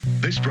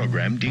This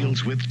program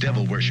deals with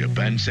devil worship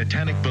and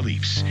satanic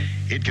beliefs.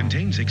 It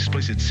contains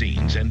explicit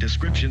scenes and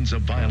descriptions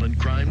of violent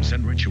crimes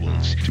and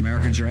rituals.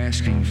 Americans are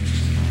asking,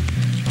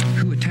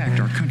 who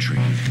attacked our country?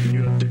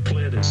 You have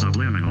declared a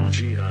subliminal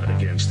jihad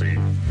against the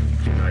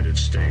United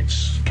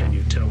States. Can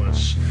you tell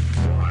us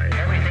why?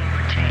 Everything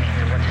pertaining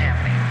to what's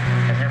happening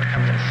has never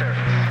come to the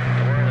surface.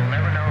 The world will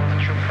never know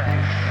the true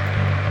facts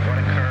of what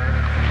occurred,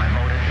 my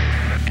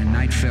motives. And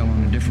night fell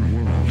on a different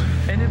world.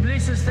 And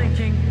Iblis is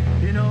thinking,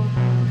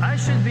 I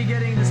should be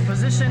getting this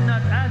position,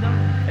 not Adam,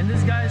 and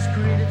this guy is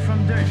created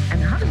from dirt.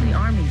 And how does the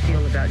army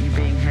feel about you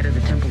being head of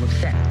the Temple of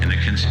Set? And the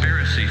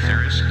conspiracy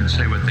theorists can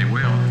say what they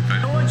will.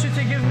 I want you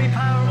to give me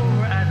power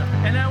over Adam,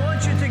 and I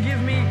want you to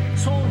give me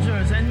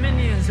soldiers and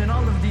minions and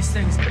all of these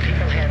things. The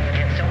people had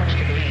so much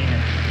to glean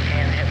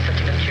and had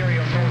such an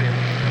ulterior motive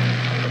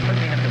for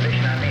putting me in a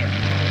position I'm in.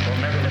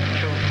 We'll never let the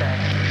true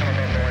facts come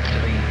aboard to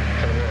the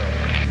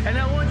world. And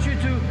I want you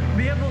to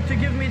be able to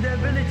give me the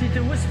ability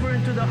to whisper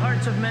into the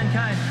hearts of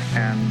mankind.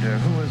 And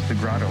who was the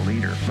grotto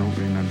leader? Don't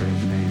remember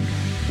his name.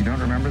 You don't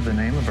remember the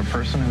name of a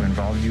person who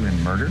involved you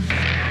in murder?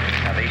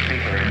 Now, these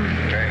people are in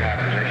very high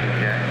positions,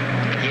 Jack.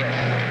 Yes.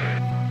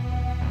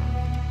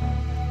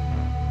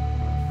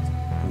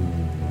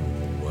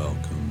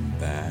 Welcome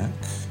back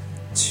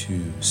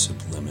to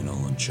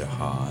Subliminal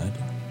Jihad,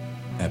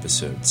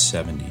 episode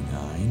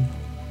 79.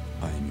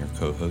 I am your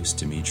co-host,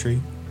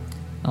 Dimitri.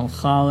 I'm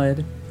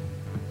Khalid.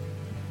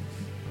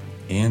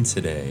 And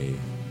today,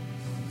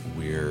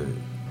 we're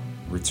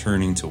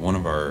returning to one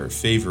of our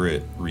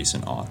favorite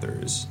recent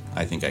authors,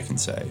 I think I can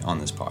say, on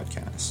this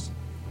podcast.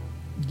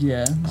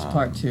 Yeah, it's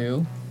part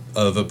two.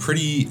 Of a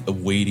pretty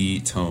weighty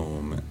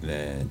tome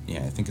that,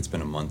 I think it's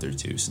been a month or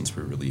two since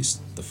we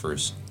released the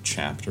first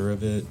chapter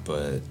of it,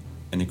 but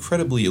an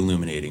incredibly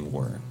illuminating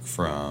work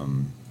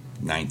from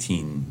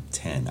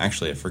 1910.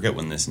 Actually, I forget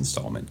when this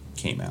installment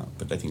came out,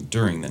 but I think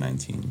during the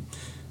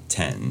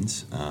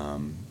 1910s.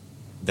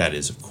 That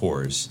is, of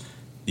course,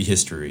 The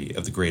History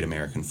of the Great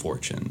American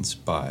Fortunes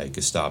by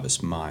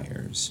Gustavus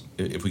Myers.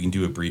 If we can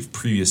do a brief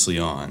previously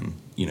on,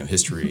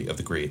 History of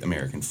the Great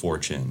American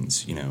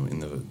Fortunes, in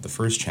the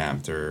first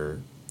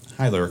chapter,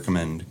 highly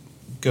recommend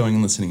going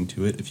and listening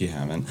to it if you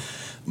haven't.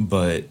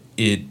 But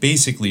it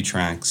basically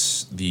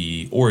tracks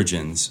the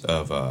origins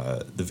of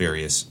the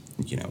various,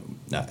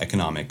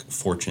 economic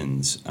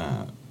fortunes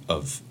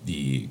of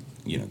the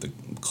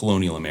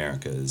colonial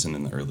Americas and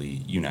in the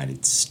early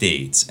United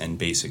States, and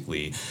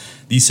basically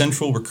the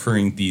central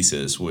recurring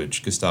thesis,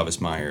 which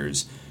Gustavus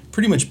Myers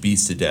pretty much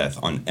beats to death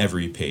on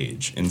every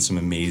page in some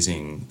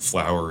amazing,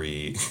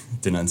 flowery,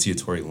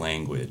 denunciatory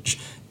language,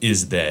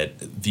 is that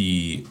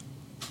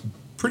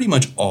pretty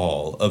much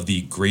all of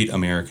the great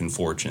American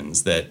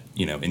fortunes that,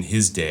 in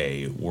his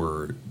day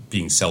were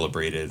being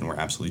celebrated and were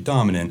absolutely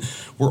dominant,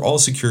 were all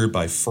secured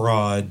by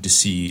fraud,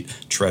 deceit,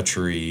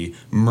 treachery,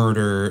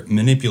 murder,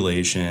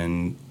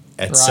 manipulation,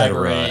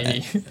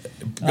 etc.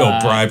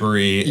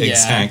 Bribery, yeah.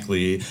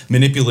 Exactly.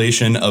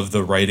 Manipulation of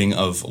the writing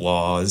of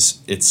laws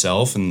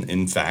itself, and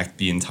in fact,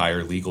 the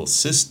entire legal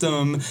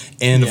system,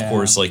 and of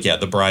course,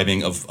 the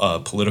bribing of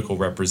political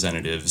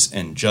representatives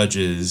and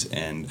judges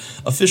and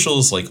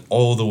officials,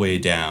 all the way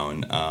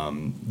down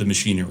the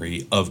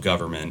machinery of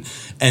government,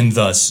 and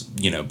thus,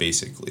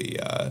 basically,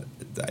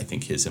 I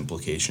think his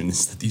implication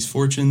is that these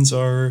fortunes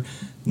are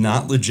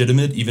not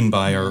legitimate, even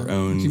by our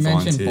own You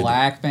vaunted... mentioned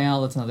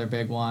blackmail. That's another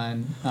big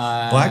one.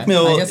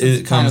 Blackmail, I guess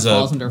it kind of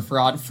falls up under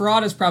fraud.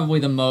 Fraud is probably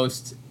the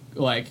most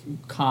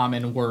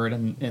common word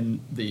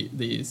in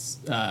these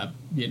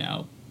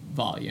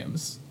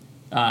volumes.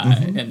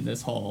 In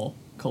this whole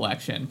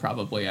collection,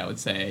 probably I would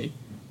say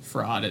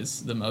fraud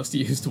is the most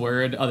used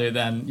word, other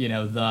than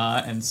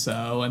the and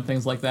so and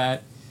things like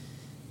that.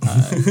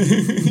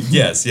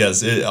 Yes.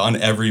 On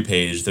every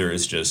page, there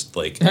is just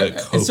a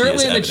copious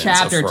certainly in the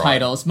chapter fraud.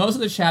 titles. Most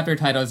of the chapter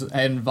titles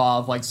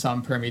involve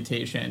some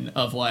permutation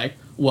of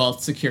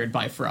wealth secured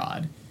by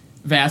fraud,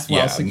 vast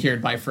wealth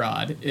secured by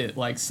fraud.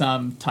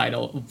 Some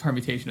title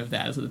permutation of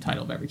that is the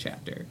title of every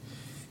chapter.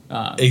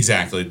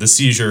 Exactly. The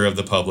seizure of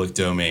the public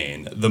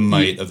domain, the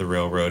might of the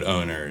railroad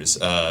owners,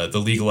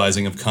 the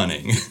legalizing of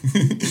cunning,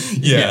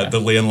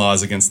 the land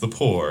laws against the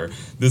poor.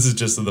 This is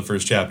just in the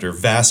first chapter.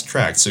 Vast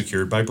tracts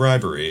secured by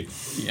bribery.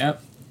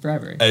 Yep,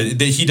 bribery.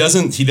 He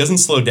doesn't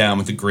slow down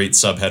with the great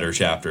subheader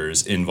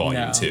chapters in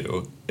Volume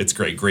 2. It's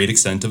great. Great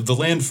extent of the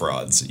land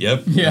frauds.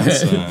 Yep.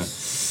 Yeah.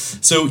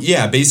 So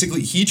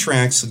basically he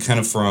tracks kind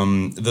of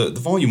from the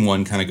Volume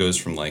 1 kind of goes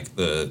from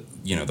the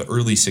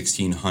early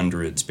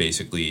 1600s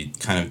basically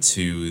kind of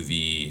to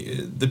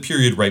the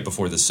period right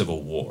before the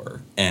Civil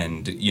War,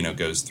 and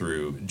goes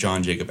through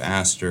John Jacob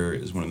Astor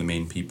is one of the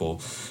main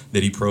people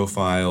that he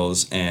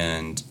profiles,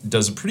 and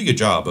does a pretty good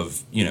job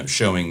of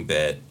showing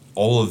that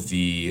all of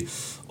the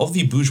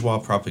bourgeois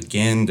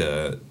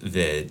propaganda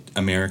that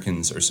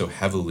Americans are so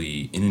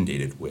heavily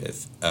inundated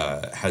with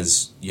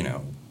has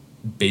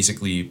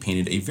basically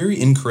painted a very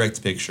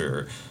incorrect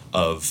picture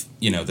of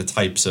the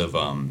types of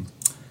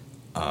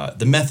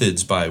the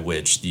methods by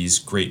which these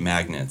great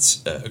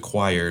magnates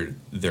acquired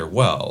their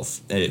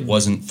wealth. It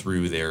wasn't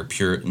through their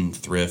Puritan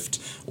thrift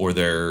or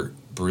their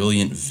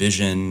brilliant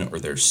vision or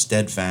their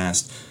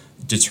steadfast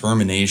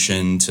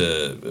determination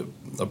to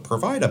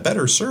provide a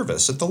better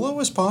service at the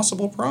lowest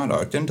possible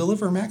product and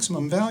deliver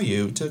maximum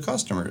value to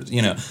customers.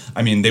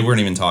 I mean, they weren't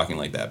even talking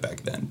like that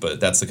back then, but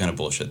that's the kind of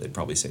bullshit they'd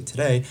probably say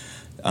today.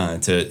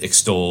 To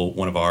extol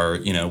one of our,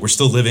 we're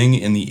still living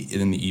in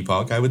the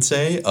epoch, I would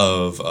say,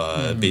 of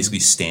basically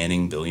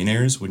standing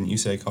billionaires, wouldn't you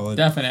say, Colin?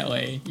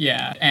 Definitely,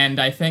 yeah. And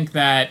I think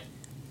that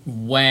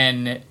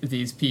when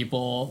these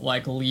people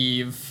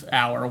leave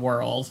our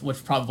world,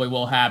 which probably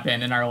will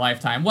happen in our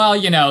lifetime,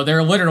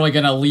 they're literally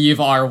going to leave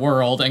our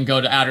world and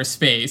go to outer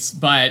space.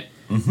 But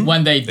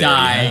when they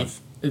die,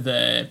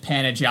 the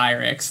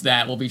panegyrics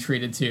that will be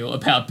treated to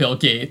about Bill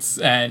Gates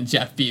and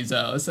Jeff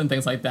Bezos and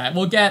things like that,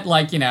 we'll get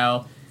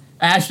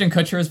Ashton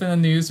Kutcher has been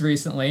in the news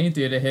recently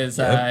due to his,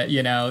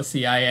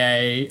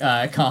 CIA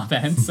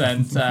comments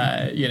and,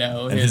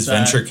 and his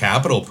venture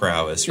capital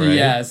prowess, right?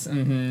 Yes.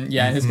 Mm-hmm,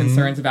 yeah, his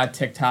concerns about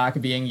TikTok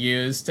being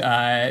used for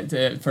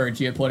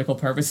geopolitical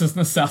purposes in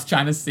the South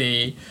China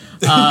Sea.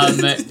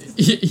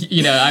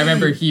 I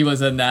remember he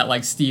was in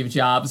that, Steve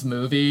Jobs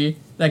movie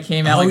that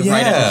came out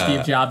right after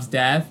Steve Jobs'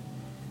 death.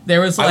 There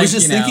was I was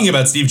just thinking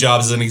about Steve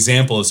Jobs as an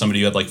example of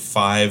somebody who had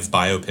 5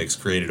 biopics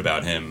created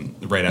about him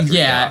right after he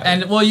died.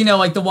 And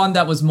the one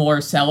that was more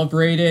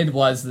celebrated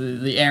was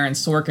the Aaron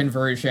Sorkin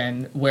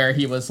version where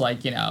he was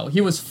he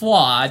was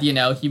flawed,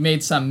 he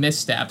made some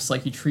missteps,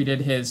 he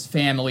treated his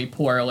family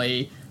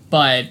poorly,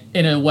 but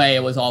in a way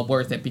it was all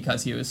worth it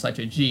because he was such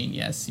a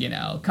genius,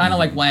 kind of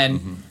like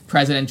when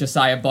President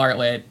Josiah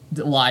Bartlett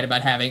lied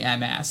about having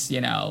MS,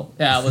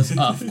 that was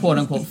a quote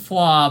unquote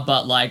flaw,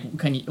 but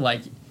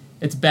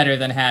it's better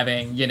than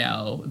having,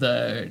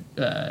 the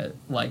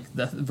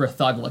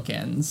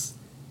Republicans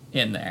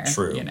in there.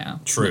 True.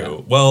 True.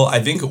 Yeah. Well,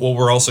 I think what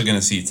we're also going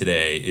to see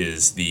today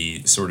is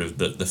the sort of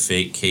the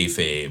fake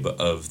kayfabe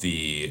of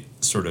the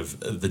sort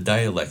of the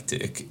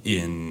dialectic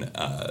in,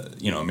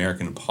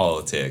 American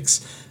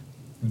politics,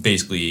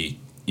 basically,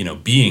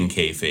 being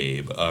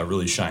kayfabe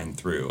really shine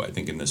through, I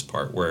think, in this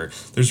part where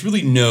there's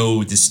really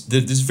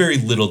there's very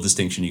little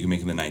distinction you can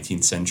make in the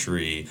 19th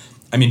century.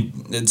 I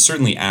mean,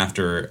 certainly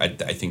after, I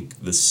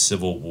think, the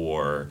Civil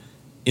War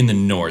in the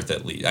North,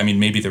 at least. I mean,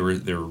 maybe there were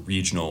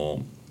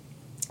regional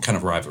kind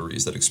of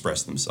rivalries that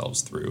expressed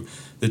themselves through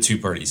the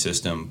two-party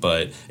system.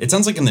 But it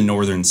sounds like in the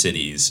northern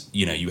cities,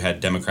 you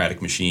had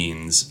Democratic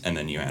machines and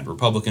then you had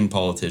Republican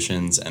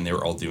politicians, and they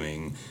were all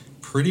doing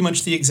pretty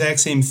much the exact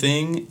same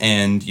thing.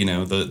 And,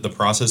 the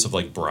process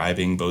of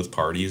bribing both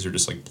parties or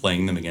just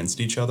playing them against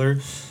each other,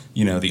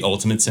 the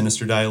ultimate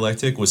sinister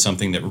dialectic was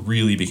something that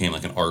really became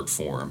an art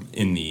form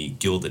in the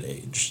Gilded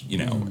Age,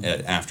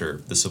 after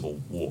the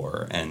Civil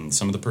War. And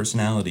some of the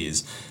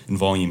personalities in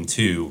Volume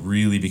 2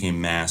 really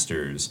became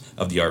masters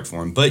of the art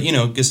form. But,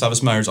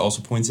 Gustavus Myers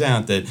also points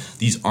out that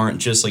these aren't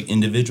just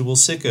individual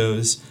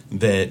sickos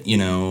that,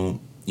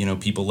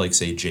 people like,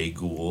 say, Jay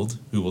Gould,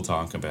 who we'll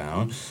talk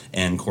about,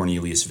 and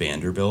Cornelius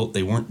Vanderbilt.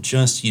 They weren't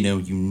just,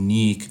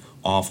 unique,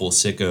 awful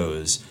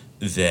sickos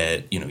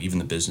that, even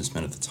the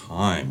businessmen at the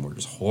time were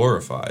just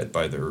horrified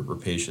by their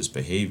rapacious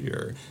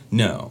behavior.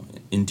 No,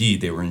 indeed,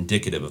 they were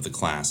indicative of the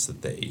class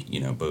that they,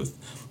 both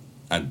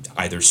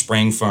either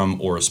sprang from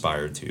or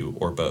aspired to,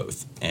 or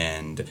both.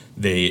 And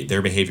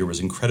their behavior was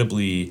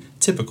incredibly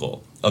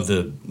typical of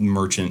the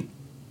merchant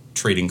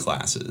trading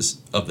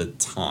classes of the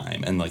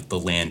time and the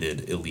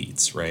landed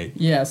elites, right?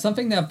 Yeah,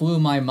 something that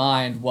blew my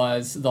mind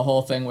was the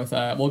whole thing with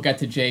we'll get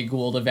to Jay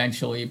Gould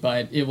eventually,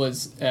 but it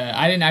was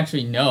I didn't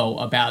actually know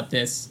about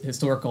this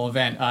historical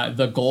event,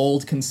 the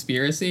Gold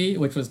Conspiracy,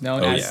 which was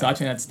known as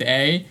such in its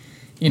day.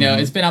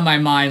 It's been on my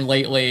mind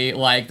lately,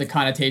 the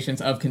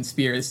connotations of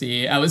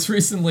conspiracy. I was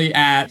recently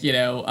at,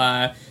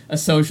 a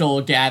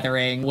social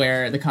gathering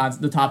where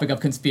the topic of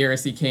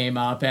conspiracy came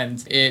up,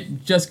 and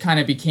it just kind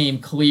of became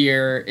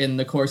clear in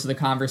the course of the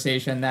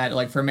conversation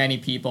that, for many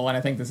people, and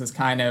I think this is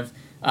kind of,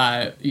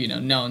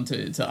 known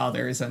to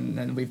others,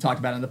 and we've talked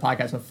about it in the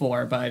podcast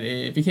before, but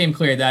it became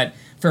clear that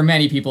for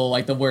many people,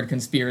 the word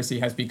conspiracy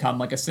has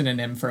become, a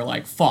synonym for,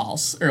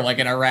 false, or,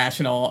 an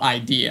irrational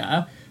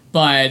idea.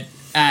 But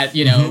at,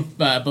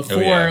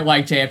 before,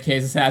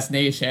 JFK's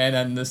assassination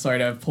and the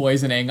sort of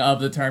poisoning of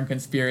the term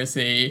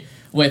conspiracy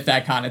with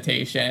that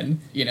connotation,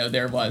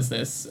 there was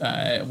this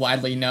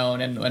widely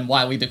known and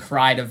widely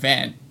decried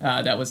event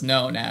that was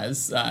known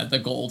as the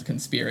Gold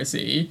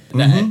Conspiracy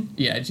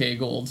that, Jay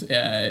Gould,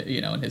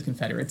 and his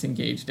Confederates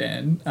engaged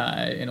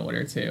in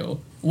order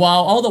to,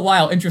 while all the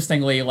while,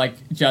 interestingly,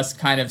 just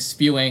kind of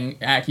spewing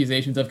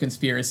accusations of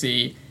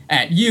conspiracy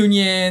at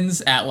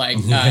unions, at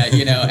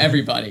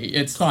everybody.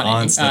 It's funny.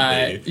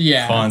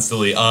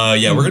 Constantly.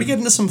 We're going to get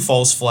into some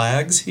false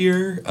flags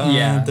here.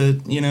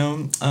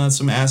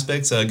 Some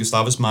aspects.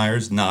 Gustavus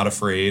Myers not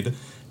afraid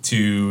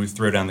to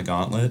throw down the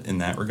gauntlet in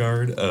that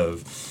regard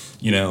of,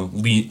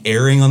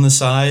 erring on the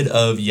side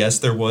of, yes,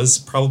 there was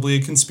probably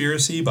a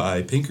conspiracy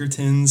by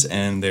Pinkertons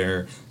and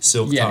their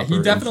silk topper Yeah,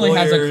 he definitely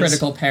employers. has a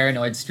critical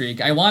paranoid streak.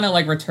 I want to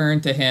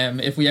return to him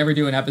if we ever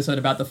do an episode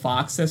about the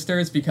Fox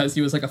sisters, because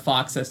he was a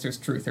Fox sisters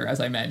truther, as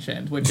I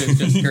mentioned, which is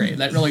just great.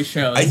 That really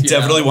shows. I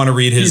definitely want to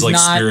read his he's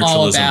not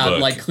spiritualism all about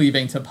book.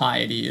 cleaving to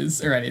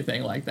pieties or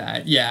anything like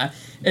that. Yeah,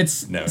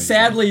 it's No,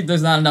 sadly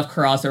there's not enough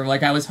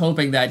crossover. I was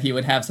hoping that he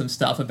would have some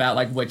stuff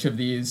about which of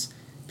these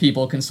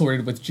people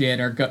consorted with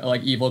Jinn or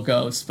evil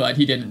ghosts, but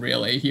he didn't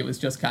really. He was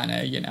just kind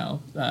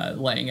of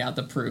laying out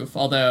the proof.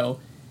 Although,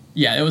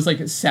 yeah, it was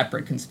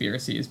separate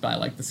conspiracies by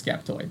the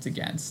skeptoids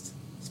against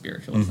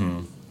spiritualism.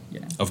 Mm-hmm.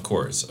 Yeah. Of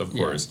course.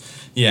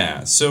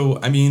 Yeah.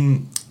 So I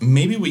mean,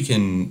 maybe we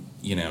can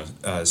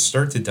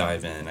start to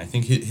dive in. I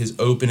think his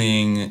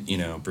opening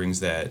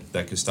brings that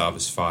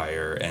Gustavus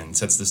fire and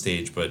sets the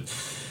stage, but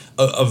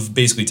of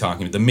basically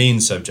talking. The main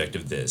subject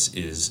of this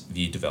is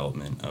the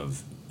development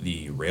of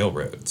the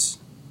railroads.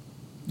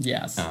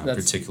 Yes,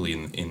 particularly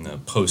in the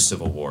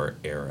post-Civil War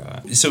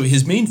era. So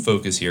his main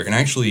focus here, and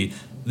actually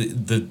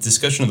the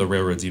discussion of the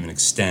railroads even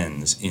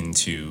extends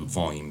into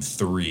Volume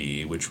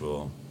 3, which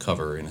we'll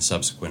cover in a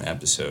subsequent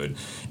episode,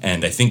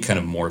 and I think kind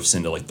of morphs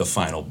into the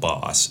final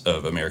boss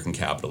of American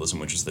capitalism,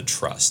 which is the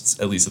trusts,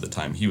 at least at the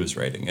time he was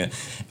writing it.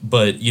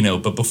 But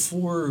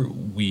before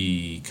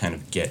we kind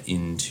of get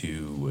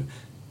into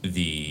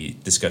the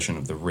discussion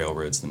of the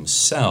railroads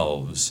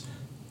themselves,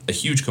 a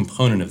huge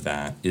component of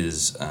that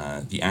is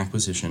the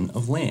acquisition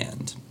of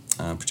land,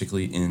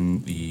 particularly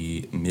in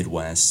the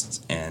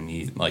Midwest and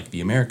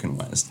the American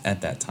West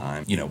at that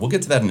time. We'll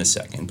get to that in a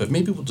second, but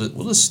maybe we'll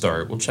just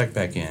start. We'll check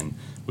back in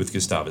with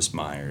Gustavus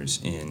Myers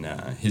in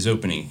his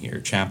opening here,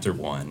 Chapter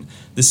 1,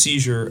 The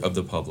Seizure of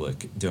the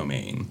Public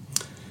Domain.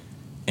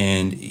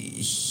 And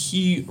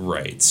he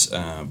writes,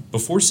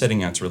 before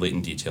setting out to relate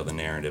in detail the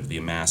narrative of the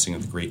amassing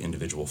of the great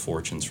individual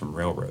fortunes from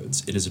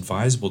railroads, it is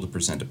advisable to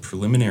present a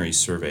preliminary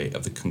survey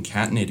of the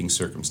concatenating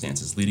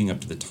circumstances leading up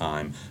to the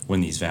time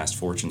when these vast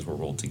fortunes were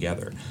rolled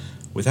together.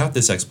 Without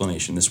this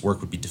explanation, this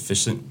work would be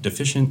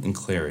deficient in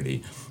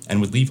clarity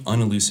and would leave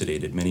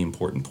unelucidated many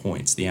important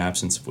points, the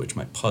absence of which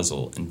might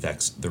puzzle and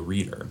vex the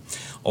reader.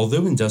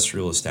 Although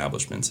industrial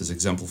establishments, as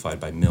exemplified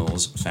by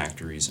mills,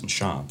 factories, and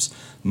shops,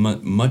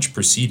 much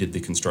preceded the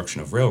construction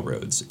of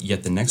railroads,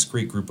 yet the next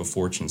great group of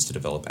fortunes to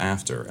develop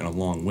after, and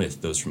along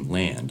with those from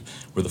land,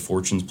 were the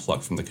fortunes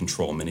plucked from the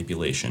control and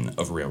manipulation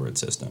of railroad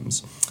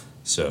systems.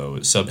 So,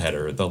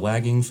 subheader, the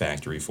lagging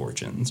factory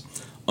fortunes.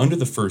 Under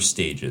the first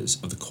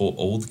stages of the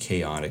old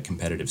chaotic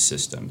competitive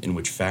system in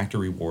which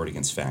factory warred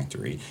against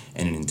factory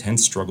and an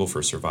intense struggle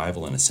for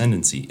survival and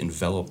ascendancy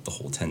enveloped the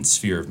whole tense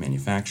sphere of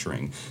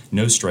manufacturing,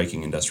 no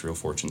striking industrial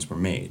fortunes were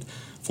made.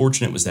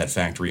 Fortunate was that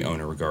factory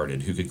owner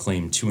regarded who could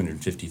claim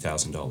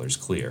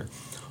 $250,000 clear.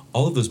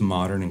 All of those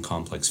modern and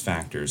complex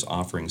factors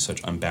offering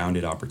such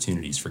unbounded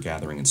opportunities for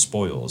gathering in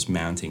spoils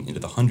mounting into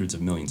the hundreds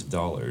of millions of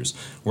dollars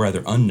were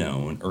either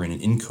unknown or in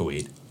an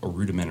inchoate or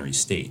rudimentary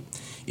state.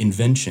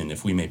 Invention,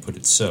 if we may put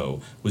it so,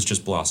 was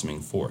just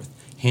blossoming forth.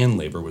 Hand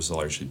labor was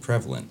largely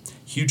prevalent.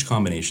 Huge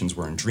combinations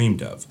were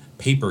undreamed of.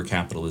 Paper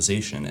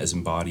capitalization, as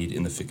embodied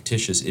in the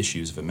fictitious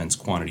issues of immense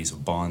quantities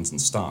of bonds and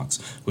stocks,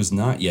 was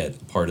not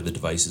yet part of the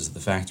devices of the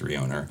factory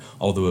owner,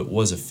 although it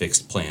was a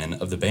fixed plan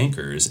of the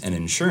bankers and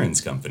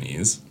insurance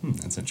companies.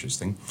 That's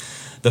interesting.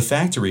 The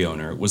factory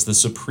owner was the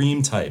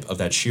supreme type of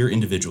that sheer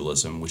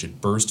individualism which had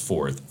burst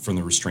forth from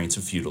the restraints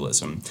of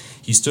feudalism.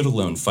 He stood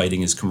alone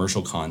fighting his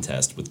commercial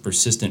contest with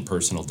persistent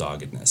personal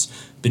doggedness.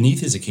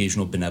 Beneath his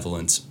occasional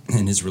benevolence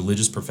and his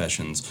religious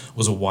professions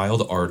was a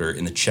wild ardor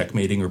in the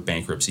checkmating or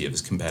bankruptcy of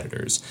his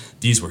competitors.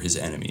 These were his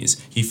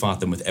enemies. He fought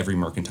them with every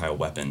mercantile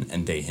weapon,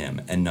 and they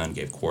him, and none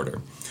gave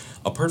quarter.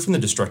 Apart from the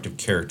destructive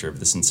character of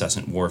this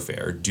incessant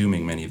warfare,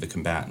 dooming many of the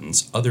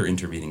combatants, other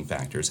intervening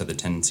factors had the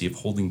tendency of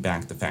holding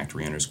back the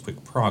factory owner's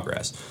quick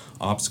progress,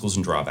 obstacles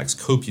and drawbacks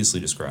copiously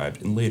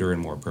described in later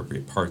and more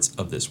appropriate parts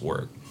of this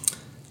work.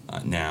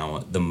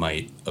 Now, the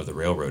might of the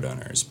railroad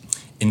owners.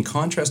 In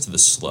contrast to the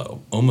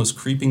slow, almost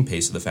creeping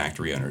pace of the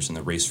factory owners in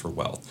the race for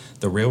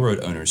wealth, the railroad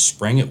owners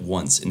sprang at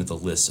once into the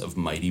lists of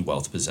mighty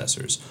wealth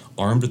possessors,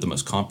 armed with the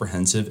most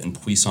comprehensive and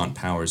puissant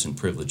powers and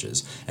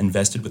privileges, and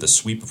vested with a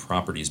sweep of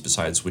properties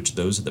besides which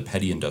those of the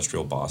petty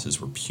industrial bosses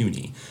were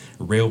puny.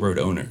 Railroad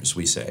owners,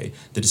 we say.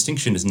 The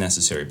distinction is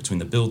necessary between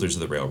the builders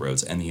of the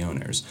railroads and the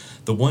owners.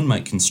 The one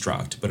might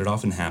construct, but it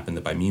often happened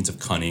that by means of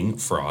cunning,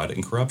 fraud,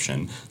 and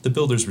corruption, the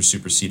builders were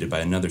superseded by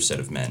another set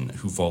of men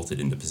who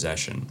vaulted into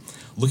possession.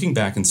 Looking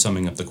back and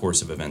summing up the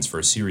course of events for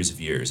a series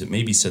of years, it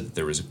may be said that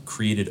there was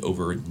created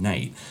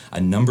overnight a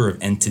number of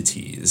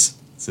entities.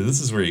 So this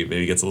is where he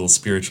maybe gets a little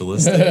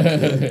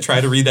spiritualistic.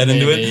 Try to read that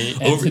into it.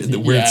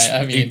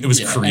 It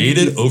was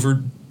created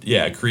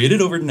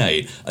created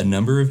overnight a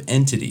number of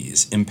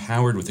entities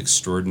empowered with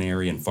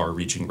extraordinary and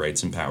far-reaching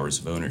rights and powers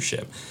of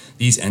ownership.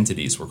 These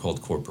entities were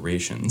called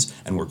corporations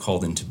and were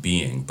called into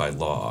being by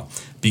law.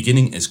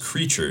 Beginning as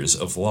creatures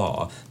of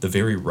law, the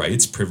very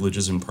rights,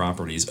 privileges, and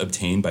properties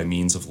obtained by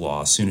means of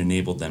law soon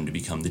enabled them to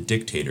become the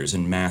dictators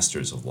and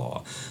masters of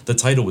law. The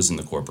title was in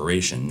the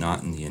corporation,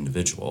 not in the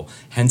individual.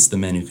 Hence, the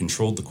men who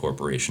controlled the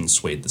corporation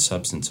swayed the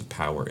substance of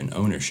power and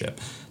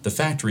ownership. The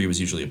factory was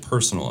usually a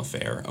personal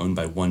affair, owned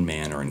by one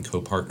man or in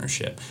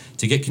co-partnership.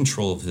 To get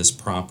control of this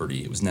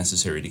property, it was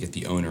necessary to get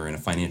the owner in a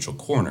financial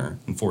corner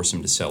and force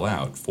him to sell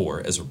out,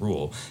 for, as a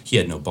rule, he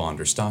had no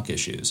bond or stock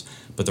issues.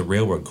 But the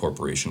railroad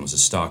corporation was a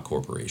stock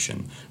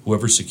corporation.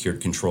 Whoever secured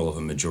control of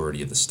a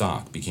majority of the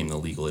stock became the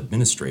legal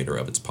administrator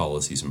of its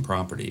policies and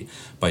property.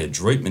 By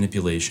adroit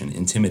manipulation,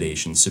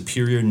 intimidation,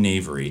 superior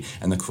knavery,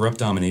 and the corrupt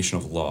domination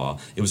of law,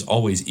 it was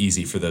always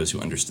easy for those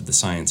who understood the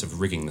science of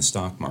rigging the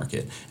stock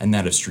market and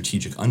that of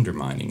strategic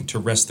undermining to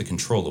wrest the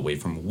control away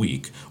from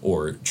weak,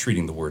 or,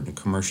 treating the word in a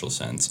commercial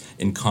sense,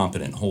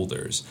 incompetent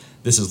holders.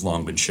 This has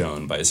long been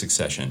shown by a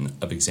succession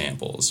of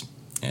examples.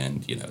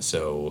 And,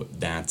 so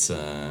that's,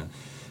 so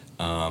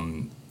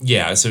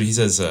he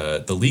says,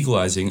 the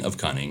legalizing of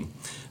cunning.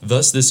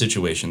 Thus, this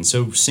situation,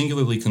 so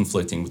singularly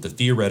conflicting with the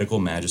theoretical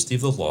majesty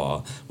of the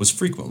law, was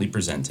frequently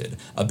presented.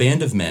 A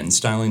band of men,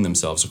 styling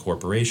themselves a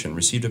corporation,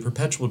 received a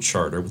perpetual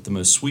charter with the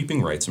most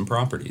sweeping rights and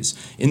properties.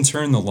 In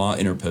turn, the law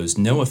interposed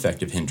no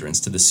effective hindrance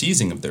to the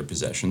seizing of their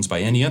possessions by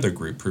any other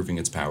group proving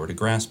its power to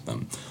grasp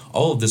them.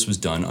 All of this was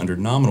done under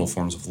nominal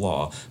forms of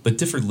law, but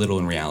differed little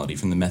in reality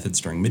from the methods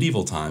during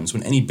medieval times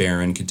when any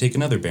baron could take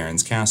another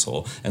baron's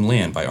castle and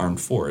land by armed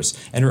force,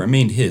 and it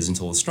remained his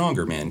until a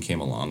stronger man came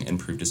along and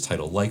proved his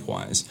title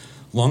likewise.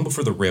 Long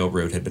before the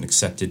railroad had been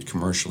accepted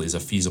commercially as a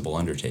feasible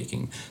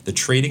undertaking, the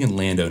trading and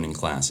landowning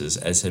classes,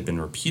 as had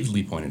been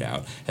repeatedly pointed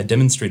out, had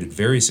demonstrated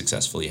very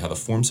successfully how the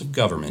forms of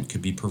government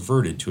could be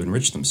perverted to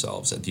enrich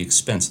themselves at the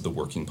expense of the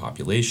working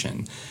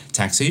population.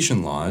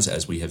 Taxation laws,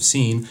 as we have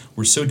seen,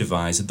 were so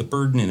devised that the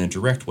burden in a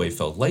direct way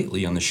fell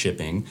lightly on the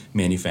shipping,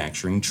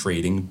 manufacturing,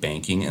 trading,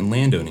 banking, and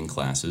landowning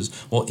classes,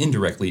 while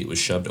indirectly it was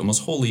shoved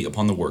almost wholly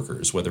upon the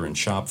workers, whether in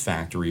shop,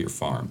 factory, or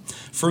farm.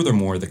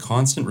 Furthermore, the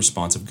constant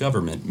response of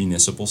government,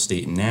 municipal,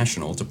 state, and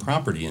national to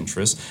property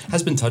interests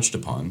has been touched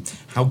upon,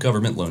 how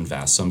government loaned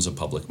vast sums of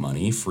public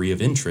money, free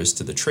of interest,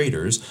 to the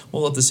traders,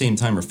 while at the same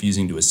time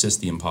refusing to assist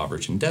the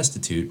impoverished and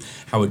destitute,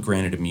 how it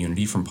granted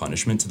immunity from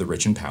punishment to the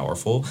rich and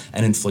powerful,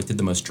 and inflicted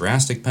the most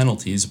drastic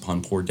penalties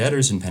upon poor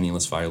debtors and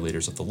penniless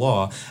violators of the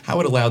law,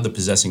 how it allowed the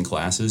possessing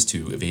classes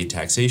to evade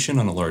taxation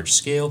on a large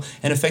scale,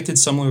 and effected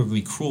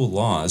similarly cruel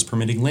laws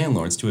permitting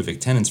landlords to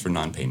evict tenants for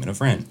non-payment of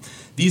rent.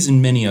 These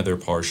and many other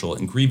partial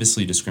and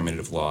grievously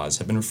discriminative laws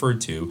have been referred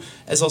to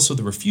as also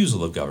the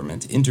refusal of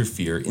government to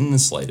interfere in the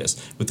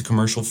slightest with the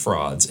commercial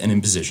frauds and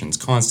impositions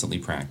constantly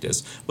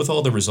practiced, with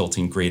all the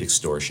resulting great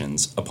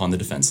extortions upon the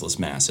defenseless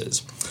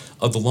masses.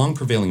 Of the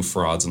long-prevailing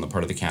frauds on the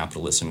part of the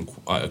capitalists in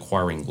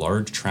acquiring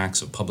large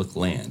tracts of public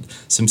land,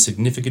 some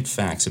significant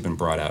facts have been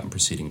brought out in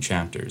preceding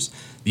chapters.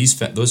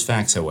 Those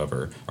facts,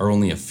 however, are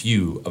only a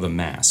few of a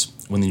mass.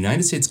 When the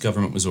United States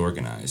government was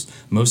organized,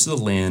 most of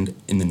the land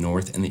in the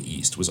North and the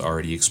East was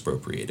already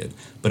expropriated,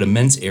 but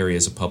immense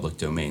areas of public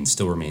domain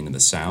still remained in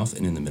the South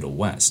and in the Middle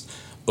West.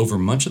 Over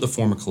much of the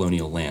former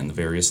colonial land, the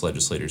various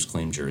legislators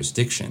claimed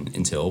jurisdiction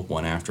until,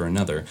 one after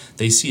another,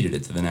 they ceded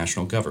it to the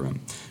national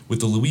government. With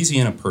the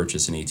Louisiana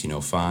Purchase in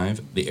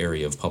 1805, the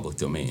area of public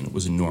domain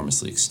was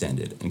enormously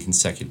extended, and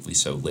consecutively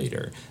so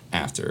later,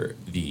 after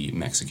the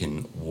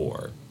Mexican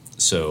War.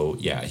 So,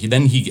 yeah,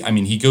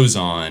 he goes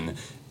on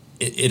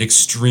at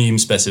extreme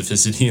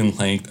specificity and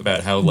length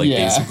about how,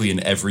 basically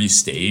in every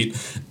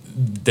state,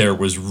 there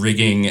was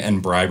rigging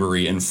and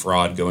bribery and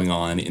fraud going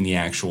on in the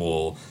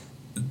actual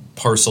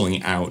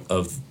parceling out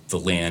of the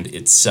land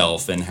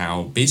itself, and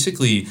how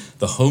basically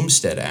the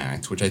Homestead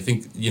Act, which I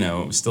think,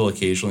 still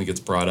occasionally gets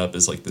brought up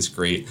as this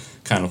great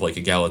kind of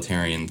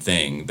egalitarian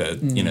thing that,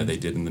 they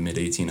did in the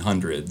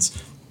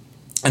mid-1800s.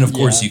 And of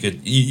course,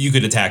 you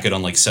could attack it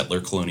on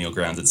settler colonial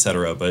grounds,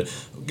 etc. But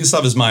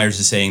Gustavus Myers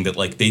is saying that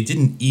they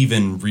didn't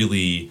even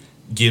really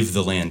give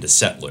the land to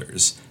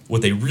settlers.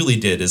 What they really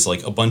did is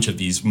a bunch of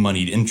these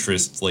moneyed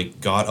interests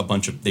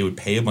they would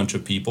pay a bunch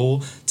of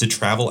people to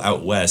travel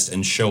out west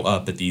and show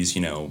up at these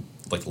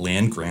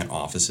land grant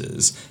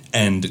offices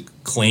and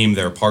claim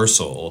their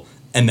parcel,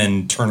 and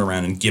then turn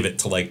around and give it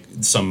to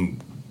some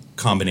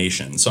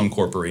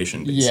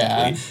corporation, basically.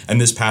 Yeah. And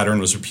this pattern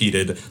was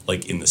repeated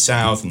in the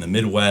South, in the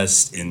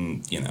Midwest,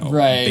 in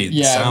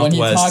the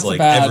Southwest,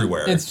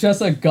 everywhere. It's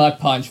just a gut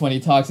punch when he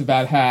talks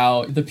about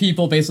how the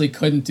people basically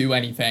couldn't do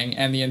anything,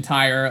 and the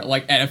entire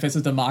edifice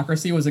of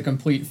democracy was a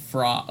complete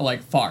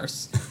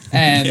farce.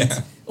 And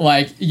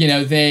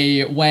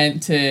they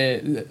went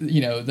to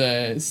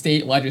the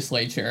state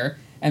legislature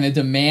and they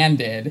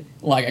demanded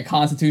a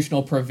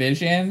constitutional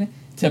provision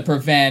to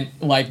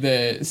prevent like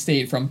the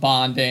state from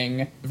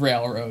bonding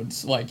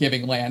railroads, like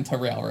giving land to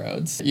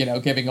railroads,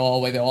 giving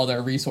all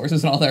their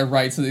resources and all their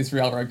rights to these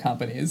railroad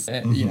companies,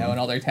 and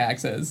all their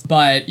taxes.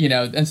 But,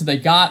 and so they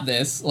got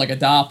this, like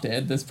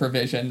adopted this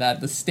provision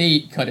that the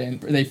state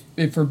couldn't,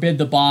 it forbid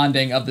the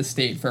bonding of the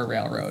state for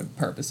railroad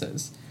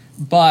purposes.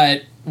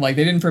 But like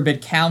they didn't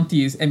forbid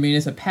counties and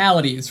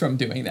municipalities from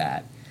doing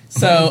that.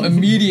 So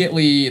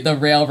immediately the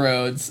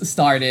railroads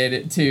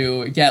started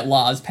to get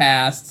laws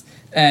passed,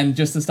 and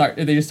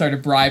they just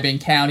started bribing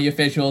county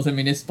officials and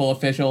municipal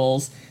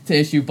officials to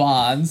issue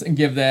bonds and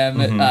give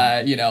them,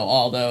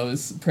 all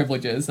those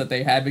privileges that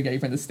they had been getting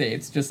from the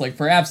states, just like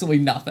for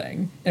absolutely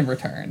nothing in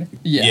return.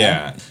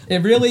 Yeah.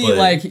 It really,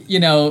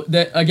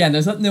 again,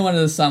 there's nothing new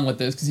under the sun with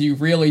this, because you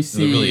really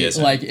see,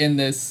 like in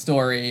this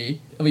story,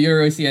 you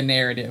really see a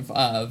narrative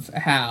of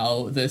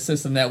how the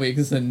system that we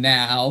exist in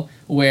now,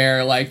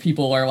 where like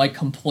people are like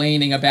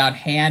complaining about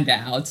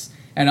handouts,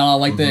 and all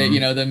like the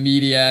the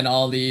media and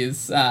all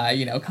these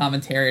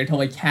commentary are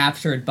totally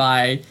captured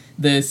by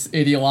this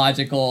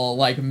ideological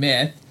like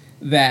myth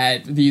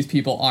that these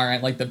people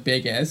aren't like the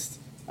biggest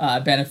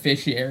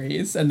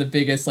beneficiaries and the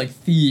biggest like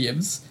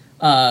thieves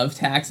of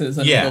taxes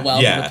and the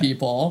wealth of the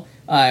people.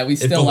 We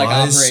still like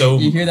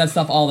operate. You hear that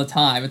stuff all the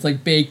time. It's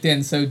like baked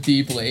in so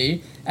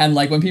deeply. And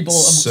like when people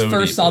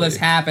first saw this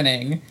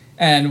happening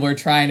and were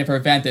trying to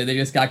prevent it, they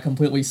just got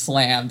completely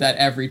slammed at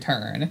every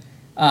turn.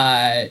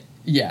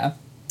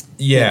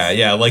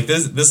 Yeah, like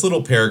this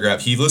little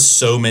paragraph, he lists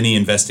so many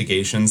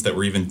investigations that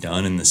were even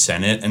done in the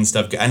Senate and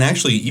stuff, and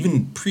actually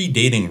even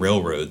predating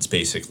railroads,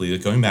 basically,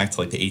 like going back to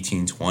like the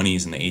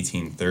 1820s and the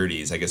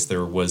 1830s. I guess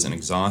there was an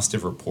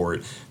exhaustive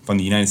report from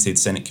the United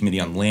States Senate Committee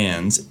on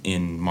Lands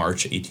in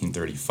March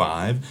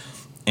 1835.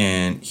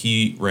 And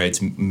he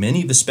writes,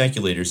 many of the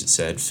speculators, it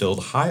said,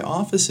 filled high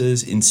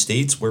offices in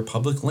states where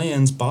public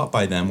lands bought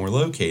by them were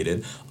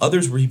located.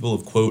 Others were people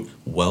of, quote,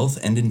 wealth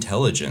and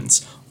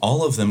intelligence.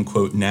 All of them,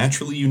 quote,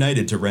 naturally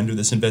united to render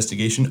this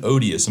investigation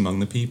odious among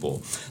the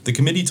people. The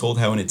committee told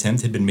how an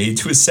attempt had been made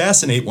to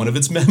assassinate one of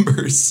its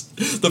members.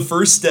 The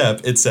first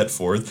step, it set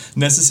forth,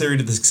 necessary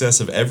to the success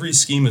of every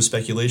scheme of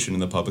speculation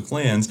in the public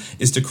lands,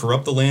 is to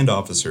corrupt the land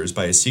officers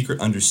by a secret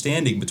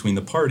understanding between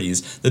the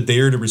parties that they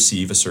are to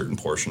receive a certain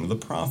portion of the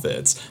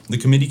profits. The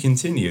committee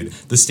continued,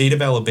 the state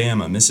of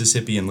Alabama,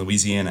 Mississippi, and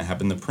Louisiana have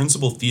been the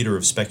principal theater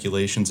of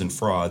speculations and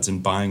frauds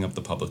in buying up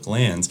the public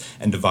lands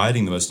and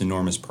dividing the most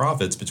enormous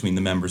profits between the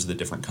members of the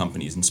different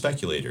companies and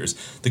speculators.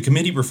 The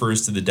committee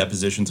refers to the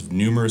depositions of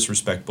numerous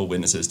respectable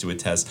witnesses to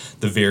attest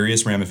the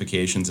various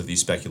ramifications of these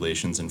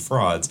speculations and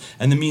frauds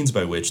and the means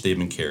by which they have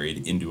been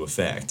carried into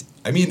effect.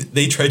 I mean,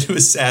 they tried to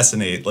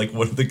assassinate like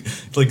one of the,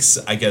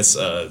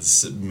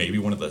 maybe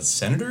one of the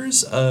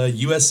senators,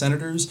 U.S.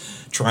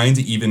 senators, trying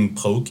to even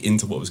poke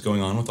into what was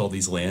going on with all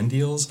these land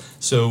deals.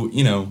 So,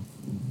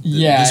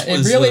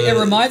 it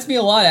reminds me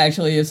a lot,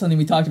 actually, of something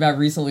we talked about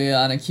recently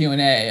on a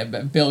Q&A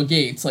about Bill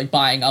Gates, like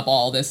buying up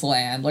all this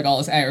land, like all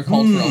this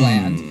agricultural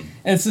land.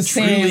 And it's the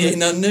same. Truly ain't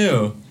nothing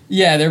new.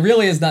 Yeah, there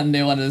really is nothing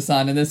new under the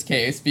sun in this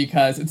case,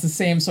 because it's the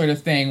same sort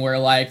of thing where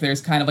like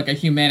there's kind of like a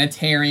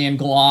humanitarian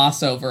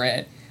gloss over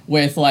it.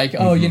 With like,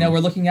 we're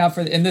looking out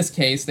for, in this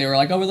case, they were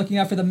like, we're looking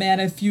out for the man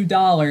a few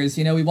dollars.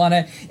 We want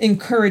to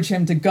encourage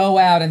him to go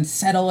out and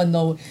settle in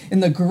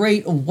the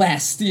Great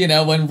West,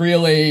 when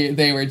really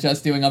they were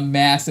just doing a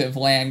massive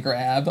land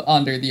grab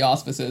under the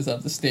auspices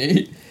of the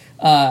state.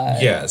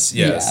 Yes.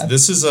 Yeah.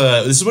 This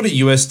is what a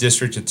U.S.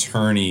 district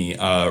attorney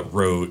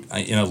wrote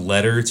in a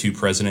letter to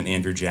President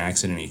Andrew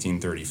Jackson in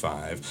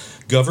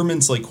 1835.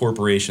 Governments, like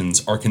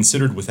corporations, are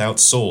considered without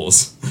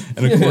souls,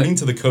 and according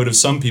to the code of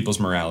some people's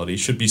morality,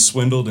 should be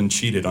swindled and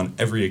cheated on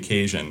every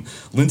occasion.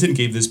 Linton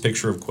gave this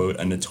picture of, quote,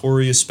 a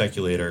notorious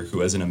speculator who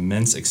has an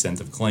immense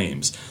extent of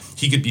claims.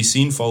 He could be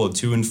seen followed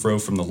to and fro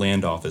from the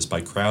land office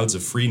by crowds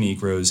of free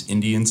Negroes,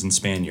 Indians, and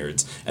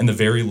Spaniards, and the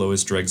very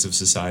lowest dregs of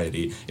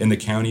society in the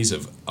counties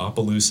of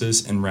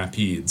Opelousas and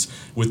Rapides,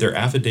 with their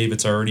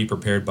affidavits already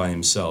prepared by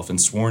himself and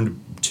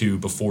sworn to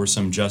before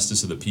some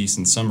justice of the peace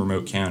in some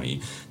remote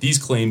county. These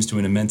claims, to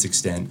an immense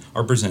extent,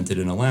 are presented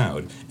and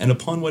allowed. And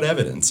upon what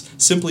evidence?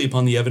 Simply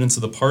upon the evidence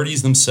of the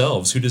parties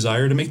themselves who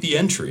desire to make the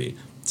entry.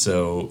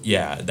 So,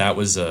 yeah, that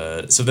was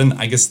so then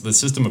I guess the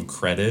system of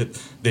credit,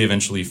 they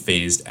eventually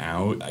phased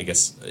out, I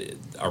guess,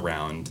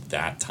 around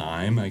that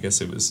time. I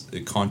guess it was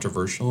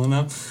controversial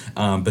enough.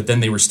 But then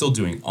they were still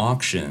doing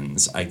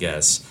auctions, I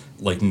guess,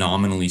 like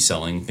nominally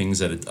selling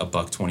things at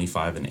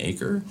 $1.25 an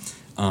acre.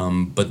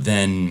 But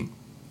then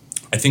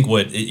I think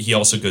what he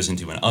also goes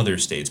into in other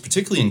states,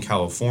 particularly in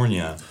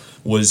California,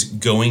 was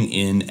going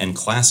in and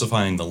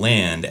classifying the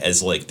land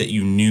as like that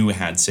you knew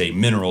had, say,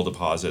 mineral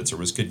deposits or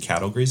was good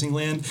cattle grazing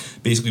land,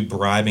 basically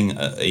bribing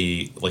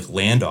a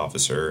land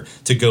officer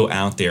to go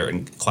out there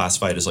and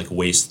classify it as like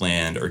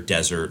wasteland or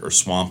desert or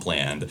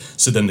swampland.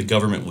 So then the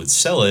government would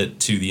sell it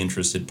to the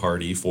interested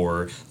party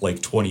for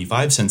like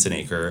 25 cents an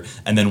acre,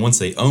 and then once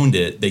they owned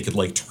it, they could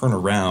like turn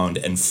around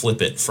and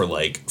flip it for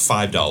like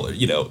 $5,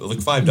 like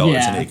 $5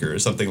 an acre or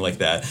something like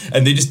that.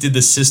 And they just did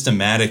this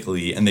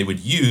systematically, and they would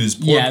use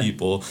poor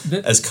people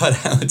as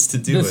cutouts to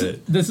do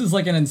it. This is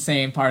like an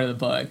insane part of the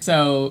book.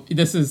 So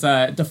this is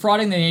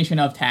defrauding the nation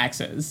of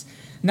taxes.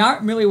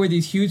 Not merely were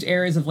these huge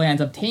areas of land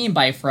obtained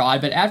by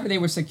fraud, but after they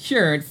were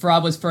secured,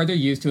 fraud was further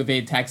used to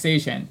evade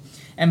taxation.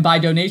 And by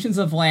donations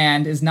of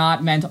land is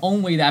not meant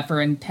only that for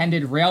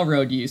intended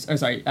railroad use, or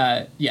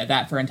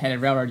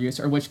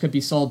which could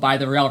be sold by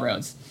the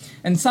railroads.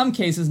 In some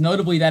cases,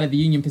 notably that of the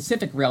Union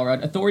Pacific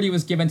Railroad, authority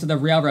was given to the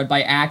railroad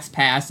by acts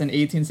passed in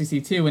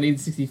 1862 and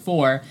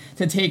 1864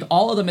 to take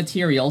all of the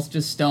materials, such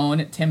as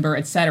stone, timber,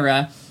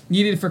 etc.,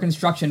 needed for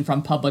construction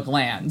from public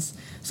lands.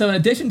 So in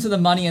addition to the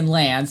money and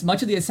lands,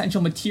 much of the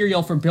essential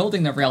material for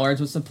building the railroads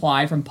was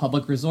supplied from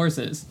public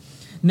resources.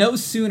 No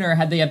sooner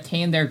had they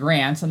obtained their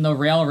grants than the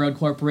railroad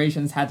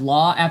corporations had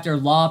law after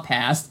law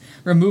passed,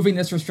 removing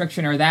this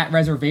restriction or that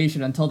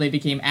reservation until they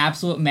became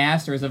absolute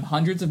masters of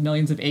hundreds of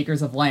millions of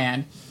acres of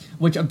land,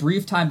 which a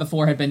brief time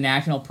before had been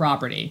national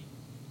property.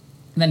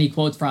 And then he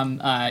quotes from,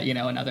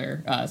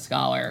 another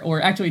scholar,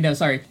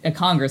 a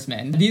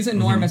congressman. These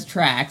enormous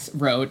tracts,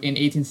 wrote in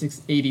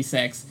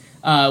 1886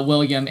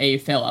 William A.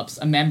 Phillips,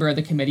 a member of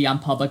the Committee on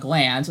Public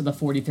Lands of the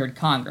 43rd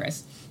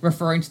Congress,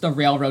 referring to the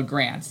railroad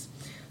grants,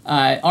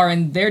 are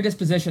in their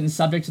disposition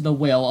subject to the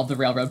will of the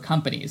railroad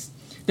companies.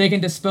 They can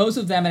dispose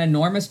of them in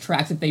enormous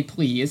tracts if they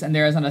please, and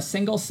there is not a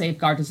single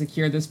safeguard to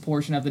secure this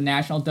portion of the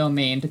national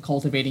domain to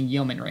cultivating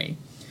yeomanry.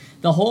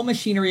 The whole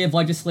machinery of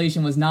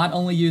legislation was not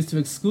only used to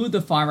exclude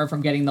the farmer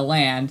from getting the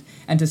land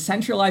and to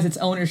centralize its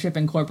ownership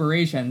in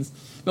corporations,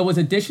 but was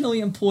additionally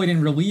employed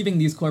in relieving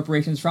these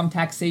corporations from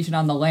taxation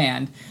on the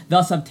land,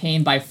 thus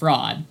obtained by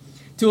fraud.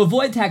 To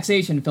avoid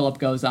taxation, Philip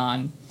goes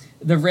on,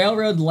 the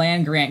railroad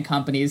land grant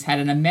companies had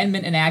an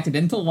amendment enacted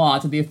into law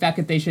to the effect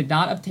that they should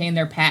not obtain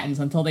their patents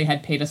until they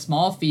had paid a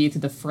small fee to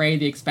defray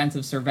the expense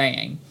of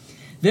surveying.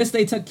 This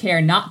they took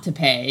care not to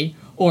pay,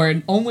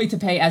 or only to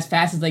pay as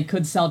fast as they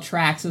could sell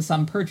tracts to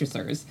some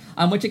purchasers,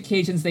 on which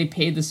occasions they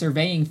paid the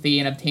surveying fee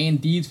and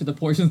obtained deeds for the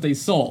portions they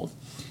sold.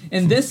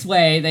 In this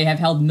way, they have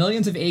held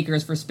millions of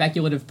acres for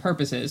speculative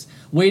purposes,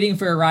 waiting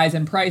for a rise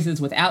in prices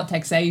without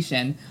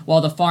taxation,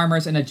 while the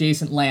farmers in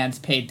adjacent lands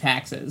paid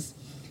taxes.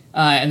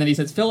 And then he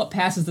says, Philip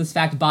passes this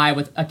fact by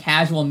with a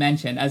casual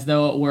mention, as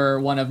though it were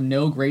one of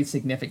no great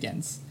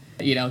significance.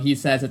 He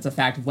says it's a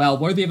fact well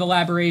worthy of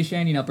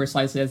elaboration,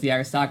 precisely as the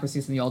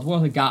aristocracies in the old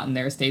world had gotten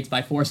their estates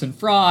by force and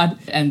fraud,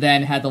 and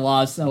then had the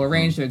laws so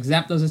arranged to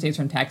exempt those estates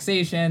from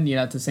taxation,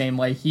 it's the same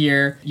way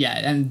here. Yeah,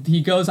 and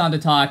he goes on to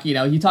talk,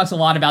 he talks a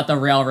lot about the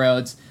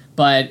railroads,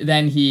 but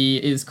then he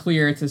is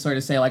clear to sort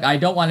of say, I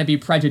don't want to be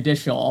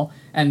prejudicial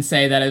and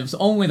say that it was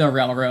only the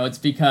railroads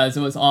because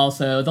it was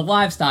also the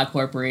livestock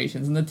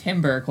corporations and the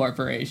timber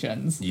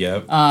corporations.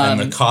 Yep,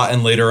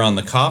 and later on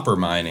the copper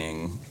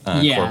mining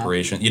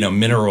corporation,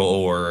 mineral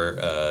ore,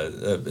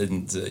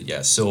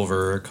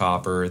 silver,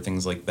 copper,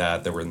 things like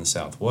that were in the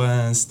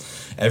Southwest.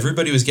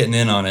 Everybody was getting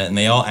in on it, and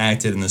they all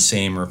acted in the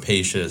same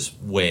rapacious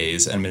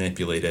ways and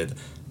manipulated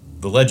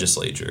the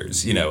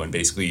legislatures, and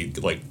basically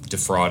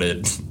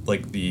defrauded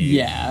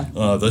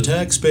the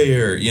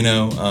taxpayer,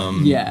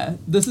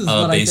 this is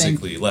what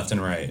basically I think, left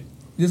and right.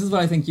 This is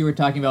what I think you were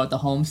talking about with the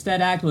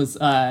Homestead Act was,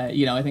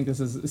 I think this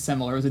is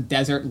similar. It was a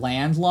desert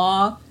land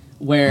law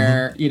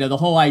where, the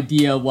whole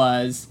idea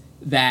was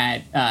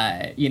that,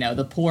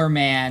 the poor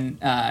man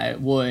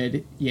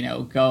would,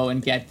 go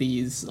and get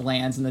these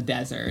lands in the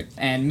desert.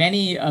 And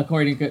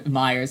according to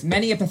Myers,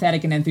 many a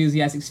pathetic and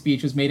enthusiastic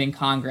speech was made in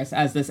Congress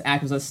as this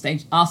act was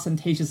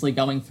ostentatiously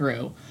going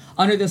through.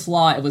 Under this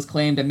law, it was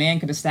claimed a man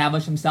could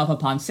establish himself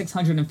upon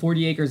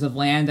 640 acres of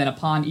land, and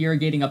upon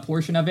irrigating a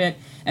portion of it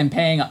and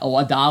paying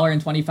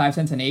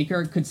 $1.25 an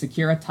acre, could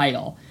secure a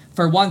title.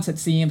 For once, it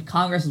seemed,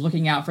 Congress was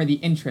looking out for the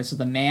interests of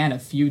the man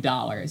of few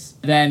dollars.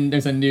 Then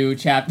there's a new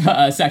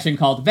section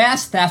called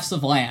Vast Thefts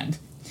of Land.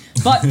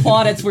 But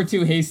plaudits were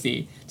too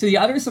hasty. To the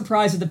utter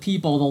surprise of the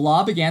people, the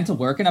law began to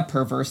work in a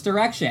perverse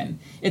direction.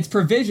 Its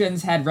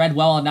provisions had read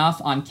well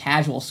enough on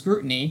casual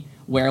scrutiny.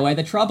 Where lay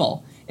the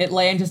trouble? It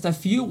lay in just a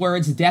few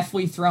words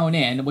deftly thrown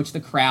in, which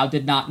the crowd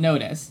did not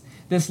notice.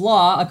 This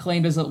law,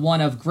 acclaimed as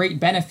one of great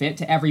benefit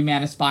to every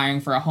man aspiring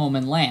for a home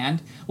and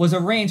land, was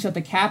arranged that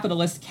the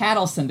capitalist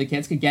cattle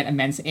syndicates could get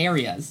immense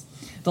areas.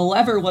 The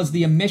lever was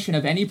the omission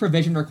of any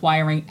provision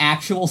requiring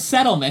actual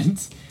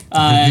settlement.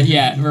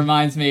 It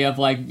reminds me of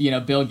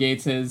Bill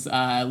Gates's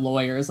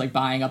lawyers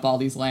buying up all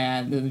these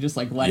land and just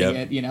letting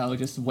it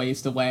just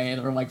waste away,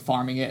 or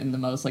farming it in the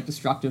most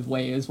destructive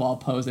ways while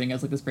posing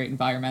as this great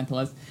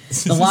environmentalist.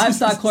 The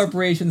livestock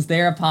corporations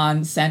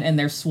thereupon sent in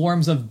their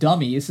swarms of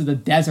dummies to the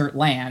desert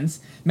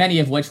lands, many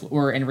of which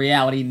were in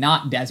reality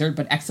not desert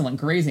but excellent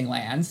grazing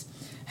lands,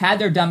 had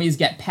their dummies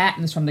get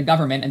patents from the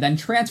government and then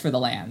transfer the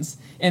lands.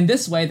 In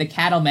this way, the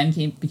cattlemen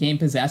became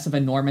possessed of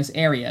enormous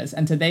areas,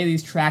 and today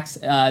these tracts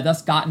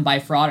thus gotten by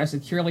fraud are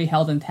securely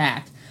held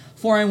intact,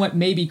 forming what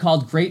may be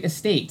called great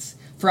estates,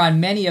 for on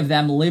many of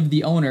them lived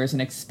the owners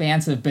in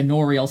expansive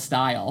manorial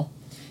style.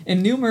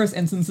 In numerous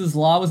instances,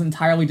 law was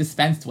entirely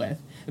dispensed with.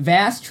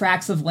 Vast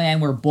tracts of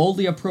land were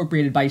boldly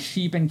appropriated by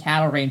sheep and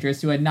cattle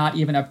rangers who had not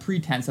even a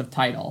pretense of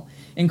title.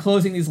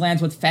 Enclosing these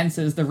lands with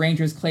fences, the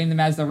rangers claimed them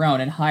as their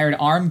own and hired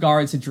armed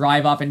guards to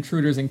drive off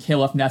intruders and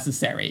kill if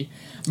necessary.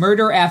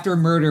 Murder after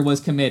murder was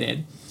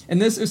committed. In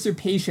this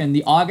usurpation,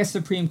 the August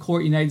Supreme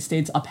Court United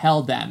States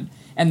upheld them,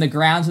 and the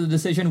grounds of the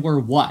decision were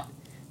what?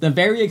 The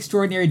very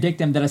extraordinary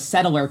dictum that a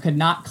settler could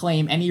not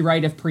claim any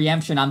right of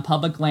preemption on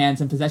public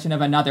lands in possession of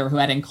another who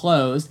had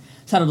enclosed,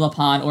 settled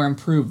upon, or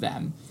improved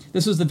them.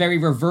 This was the very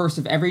reverse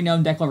of every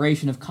known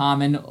declaration of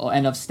common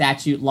and of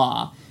statute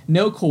law.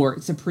 No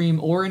court, supreme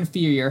or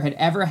inferior, had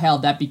ever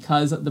held that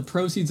because the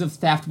proceeds of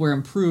theft were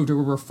improved or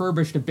were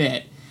refurbished a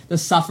bit, the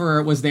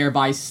sufferer was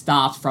thereby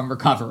stopped from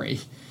recovery.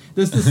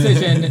 This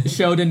decision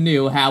showed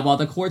anew how, while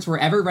the courts were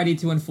ever ready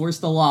to enforce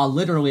the law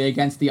literally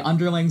against the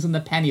underlings and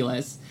the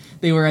penniless,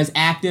 they were as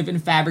active in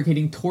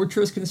fabricating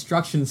torturous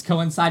constructions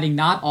coinciding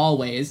not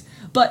always,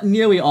 but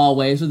nearly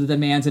always, with the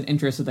demands and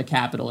interests of the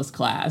capitalist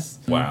class.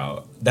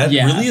 Wow. That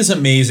really is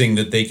amazing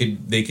that they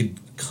could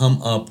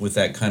come up with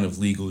that kind of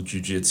legal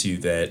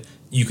jujitsu that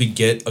you could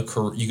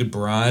you could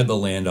bribe a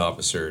land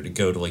officer to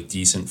go to like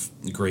decent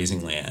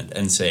grazing land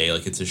and say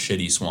like it's a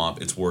shitty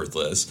swamp, it's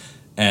worthless,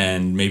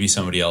 and maybe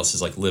somebody else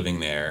is like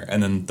living there,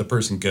 and then the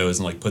person goes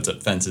and like puts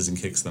up fences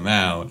and kicks them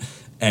out,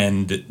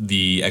 and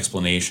the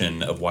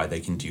explanation of why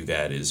they can do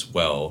that is,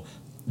 well,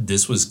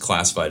 this was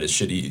classified as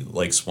shitty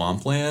like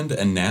swampland,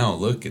 and now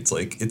look,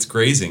 it's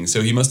grazing,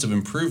 so he must have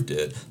improved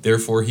it,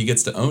 therefore he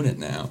gets to own it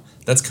now.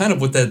 That's kind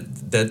of what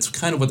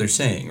they're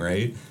saying,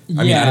 right?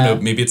 I mean, I don't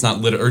know, maybe it's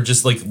not or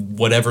just like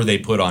whatever they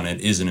put on it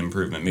is an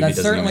improvement. Maybe that's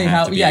it doesn't certainly even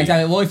have to be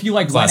exactly. Well, if you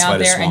like went out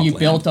there and you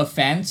swampland. built a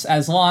fence,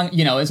 as long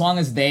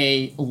as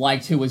they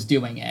liked who was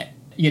doing it,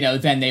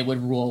 then they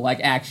would rule like,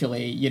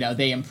 actually,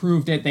 they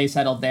improved it, they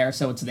settled there,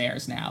 so it's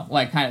theirs now.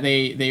 Like, kind of,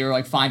 they were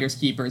like finders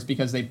keepers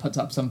because they put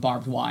up some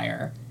barbed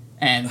wire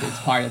and it's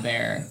part of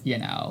their,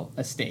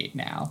 estate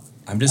now.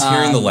 I'm just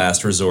hearing The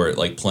Last Resort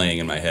like playing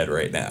in my head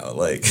right now.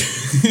 Like,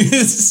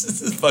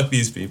 fuck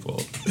these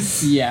people.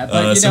 Yeah,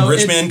 but some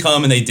rich man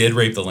come and they did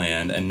rape the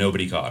land and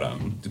nobody caught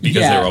them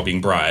because they were all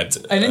being bribed.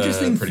 An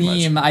interesting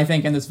theme, much. I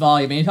think, in this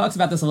volume, and he talks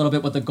about this a little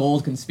bit with the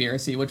gold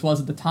conspiracy, which was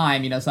at the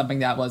time, something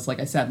that was, like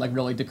I said, like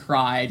really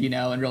decried,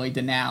 and really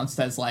denounced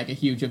as like a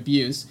huge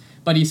abuse.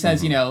 But he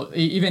says,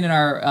 even in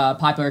our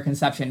popular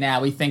conception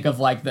now, we think of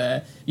like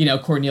the,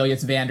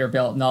 Cornelius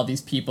Vanderbilt and all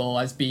these people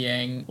as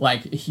being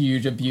like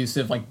huge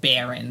abusive, like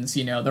barons,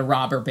 the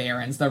robber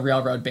barons, the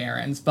railroad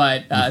barons.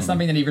 But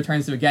something that he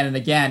returns to again and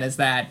again is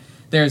that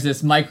there's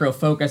this micro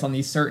focus on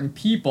these certain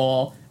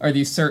people or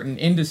these certain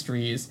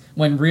industries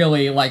when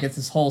really like it's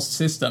this whole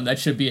system that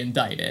should be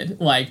indicted.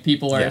 Like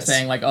people are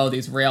saying like, oh,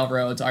 these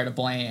railroads are to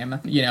blame,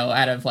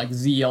 out of like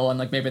zeal and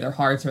like maybe their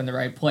hearts are in the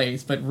right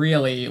place, but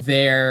really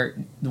they're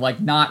like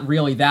not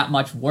really that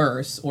much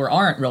worse or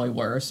aren't really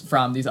worse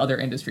from these other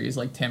industries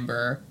like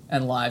timber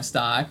and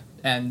livestock.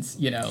 And,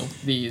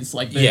 these,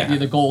 like,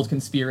 the gold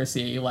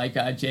conspiracy, like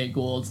Jay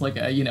Gould's, like,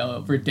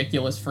 a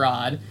ridiculous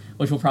fraud,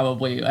 which we'll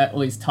probably at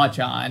least touch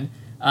on,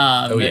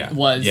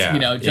 was,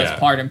 just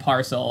part and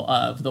parcel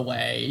of the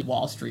way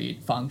Wall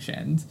Street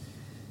functioned.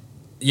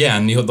 Yeah,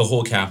 and the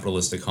whole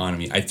capitalist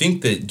economy. I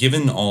think that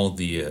given all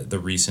the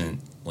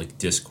recent, like,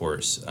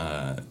 discourse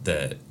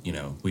that,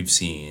 we've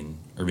seen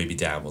or maybe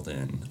dabbled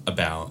in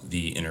about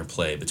the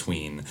interplay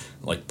between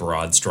like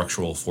broad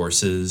structural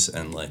forces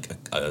and like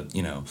a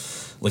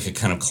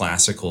kind of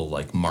classical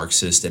like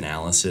Marxist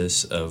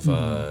analysis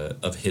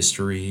of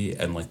history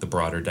and like the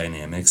broader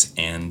dynamics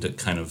and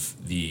kind of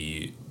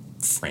the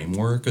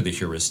framework or the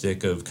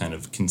heuristic of kind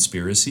of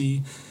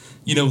conspiracy,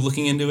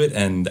 looking into it,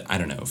 and I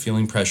don't know,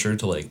 feeling pressure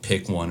to like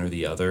pick one or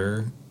the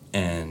other.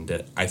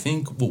 And I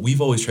think what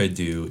we've always tried to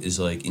do is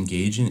like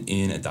engage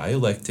in a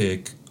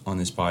dialectic on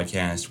this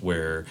podcast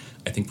where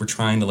I think we're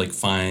trying to like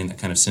find a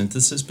kind of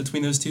synthesis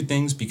between those two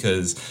things,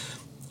 because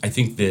I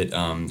think that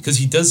because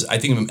he does, I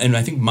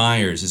think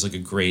Myers is like a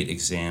great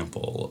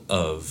example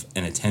of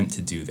an attempt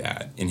to do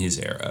that in his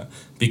era,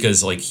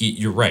 because like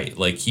you're right,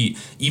 like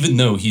even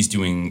though he's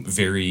doing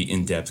very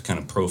in-depth kind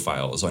of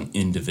profiles on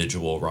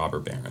individual robber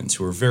barons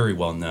who are very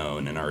well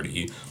known and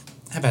already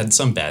have had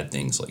some bad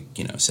things like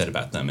said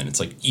about them, and it's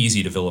like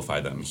easy to vilify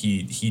them.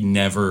 He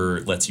never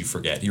lets you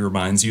forget. He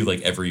reminds you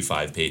like every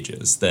 5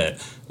 pages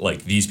that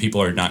like these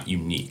people are not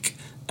unique,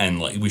 and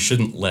like we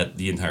shouldn't let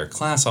the entire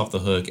class off the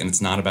hook, and it's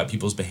not about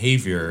people's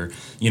behavior.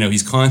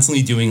 He's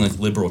constantly doing like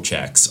liberal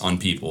checks on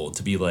people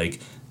to be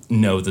like,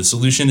 no, the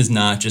solution is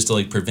not just to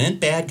like prevent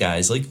bad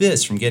guys like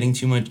this from getting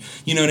too much,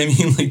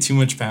 like too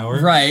much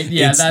power. Right.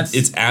 Yeah.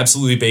 It's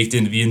absolutely baked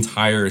into the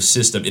entire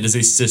system. It is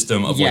a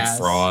system of like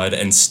fraud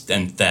and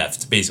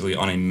theft, basically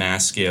on a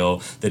mass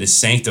scale that is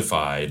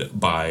sanctified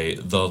by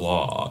the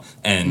law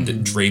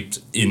and draped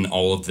in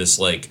all of this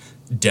like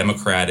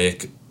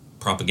democratic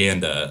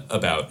propaganda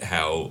about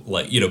how,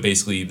 like, you know,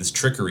 basically this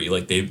trickery,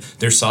 like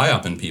they're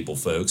psyoping people,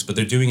 folks, but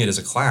they're doing it as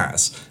a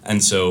class.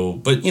 And so,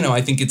 but, you know,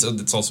 I think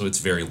it's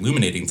very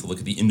illuminating to look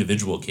at the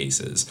individual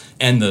cases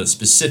and the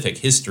specific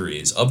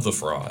histories of the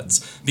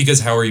frauds, because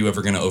how are you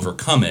ever going to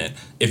overcome it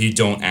if you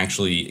don't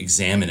actually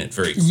examine it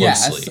very closely?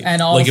 Yes,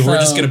 and also, like, if we're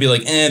just going to be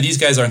like, these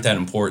guys aren't that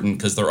important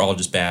because they're all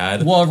just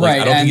bad. Well, like,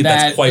 right. I don't think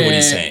that's quite what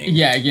he's saying.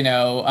 Yeah, you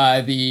know,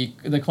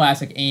 the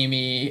classic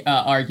Amy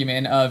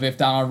argument of if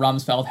Donald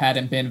Rumsfeld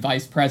hadn't been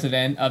vice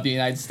president of the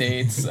United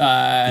States,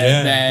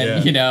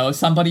 then, you know,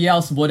 somebody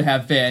else would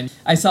have been.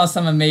 I saw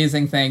some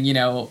amazing thing, you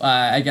know,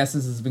 I guess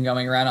this has been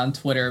going around on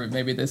Twitter,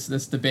 maybe this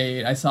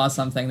debate. I saw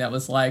something that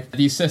was like,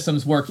 these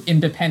systems work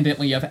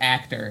independently of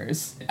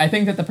actors. I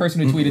think that the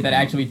person who tweeted that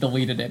actually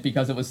deleted it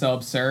because it was so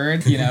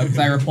absurd, you know, because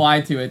I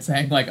replied to it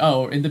saying like,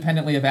 oh,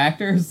 independently of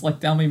actors? Like,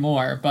 tell me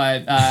more.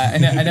 But I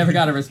never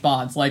got a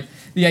response. Like,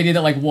 the idea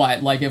that, like,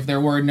 what? Like, if there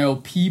were no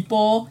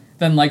people,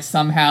 then, like,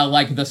 somehow,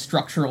 like, the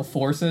structural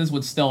forces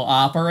would still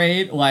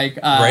operate, like,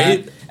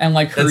 right? And,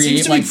 like,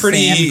 create, like,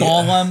 sand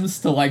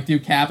golems to, like, do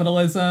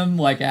capitalism,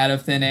 like, out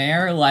of thin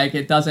air. Like,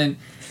 it doesn't,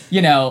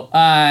 you know,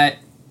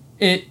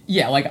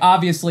 like,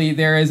 obviously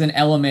there is an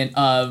element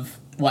of,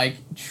 like,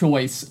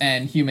 choice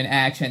and human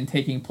action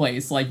taking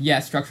place. Like,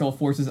 yes, structural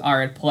forces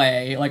are at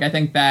play. Like, I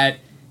think that,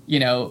 you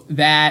know,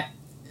 that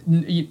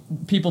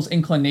people's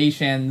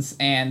inclinations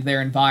and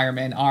their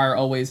environment are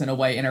always in a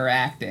way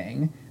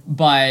interacting,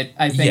 but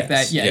I think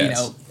you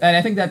know, and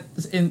I think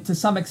that to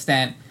some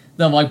extent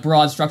the, like,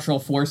 broad structural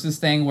forces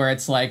thing where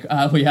it's like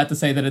we have to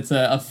say that it's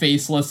a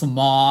faceless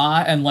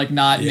maw and, like,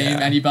 not name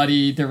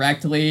anybody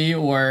directly,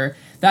 or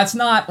that's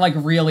not, like,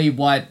 really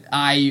what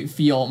I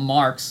feel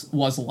Marx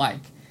was like.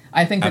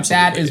 I think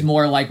that is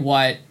more like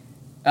what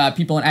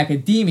people in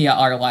academia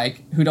are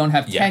like, who don't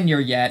have tenure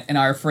yet and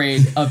are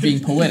afraid of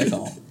being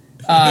political.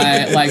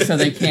 Like, so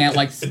they can't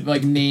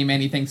like name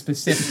anything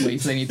specifically,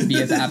 so they need to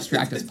be as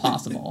abstract as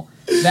possible.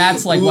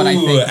 That's like what I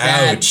think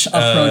that approach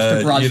to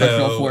broad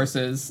structural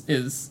forces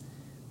is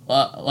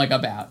like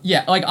about.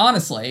 Yeah, like,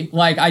 honestly,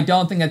 like, I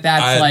don't think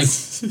that's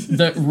like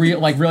the real,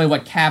 like, really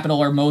what Capital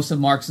or most of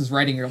Marx's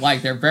writing are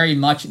like. They're very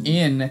much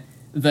in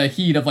the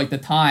heat of, like, the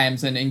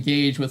times and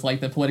engage with,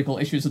 like, the political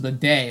issues of the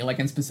day, like,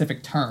 in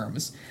specific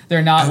terms.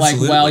 They're not like,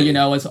 well, you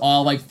know, it's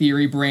all, like,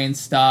 theory brain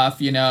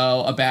stuff, you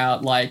know,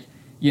 about, like,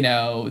 you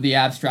know, the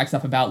abstract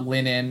stuff about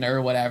Lenin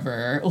or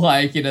whatever.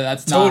 Like, you know,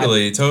 that's not...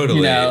 Totally.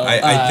 You know,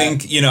 I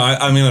think, you know,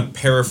 I'm going to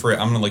paraphrase...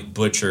 I'm going to, like,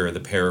 butcher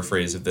the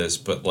paraphrase of this,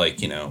 but, like,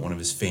 you know, one of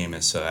his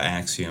famous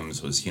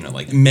axioms was, you know,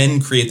 like,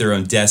 men create their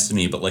own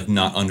destiny, but, like,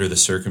 not under the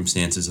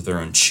circumstances of their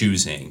own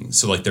choosing.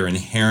 So, like, they're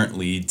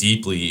inherently,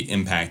 deeply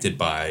impacted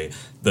by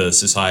the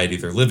society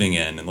they're living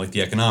in and, like,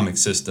 the economic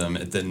system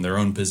and their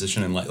own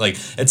position and, like,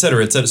 et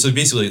cetera, et cetera. So,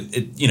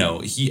 basically, you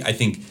know, I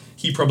think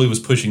he probably was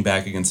pushing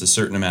back against a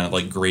certain amount of,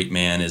 like, great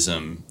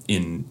manism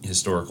in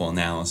historical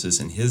analysis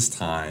in his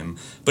time,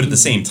 but at the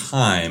same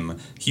time,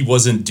 he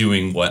wasn't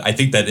doing what I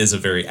think that is a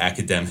very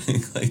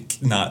academic, like,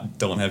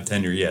 don't have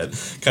tenure yet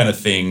kind of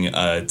thing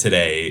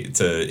today.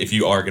 If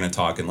you are going to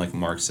talk in, like,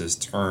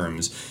 Marxist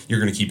terms,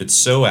 you're going to keep it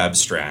so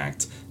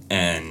abstract.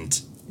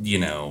 And, you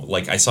know,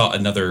 like, I saw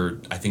another,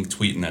 I think,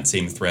 tweet in that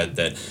same thread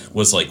that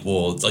was like,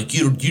 well, like,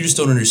 you just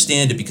don't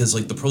understand it because,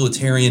 like, the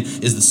proletarian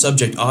is the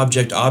subject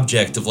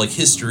object of, like,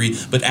 history,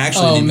 but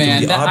actually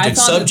the object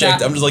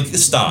subject. I'm just like,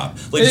 stop,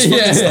 like, just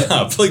fucking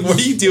stop. Like, what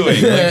are you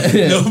doing? Like,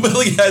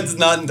 nobody, that's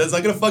not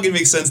gonna fucking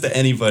make sense to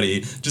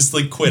anybody. Just,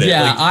 like, quit it.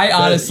 Yeah, like, I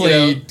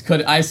honestly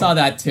I saw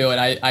that too, and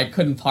I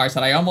couldn't parse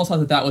it. I almost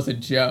thought that was a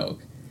joke.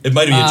 It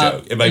might be a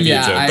joke. It might be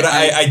a joke. But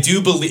I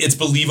do believe it's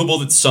believable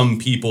that some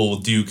people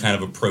do kind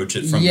of approach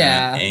it from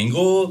that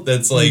angle.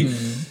 That's like,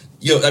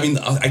 you know, I mean,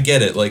 I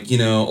get it. Like, you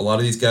know, a lot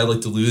of these guys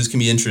like Deleuze can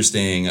be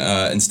interesting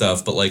and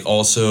stuff. But, like,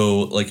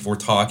 also, like, if we're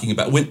talking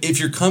about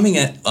if you're coming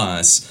at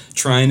us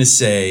trying to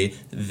say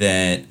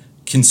that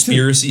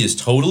conspiracy is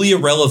totally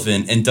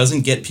irrelevant and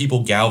doesn't get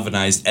people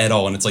galvanized at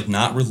all, and it's, like,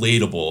 not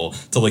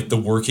relatable to, like, the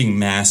working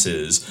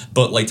masses,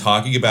 but, like,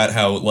 talking about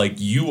how, like,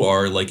 you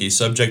are, like, a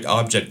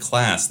subject-object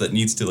class that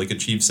needs to, like,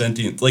 achieve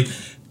sentience, like,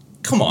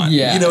 come on,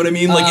 you know what I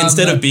mean? Like,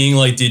 instead of being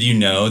like, did you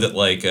know that,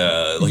 like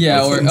or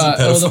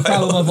the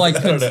problem of, like,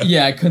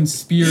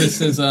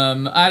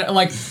 conspiracism.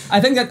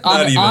 I think that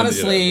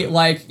honestly,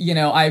 like, you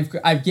know,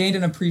 I've gained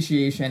an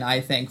appreciation,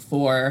 I think,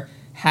 for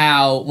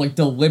how, like,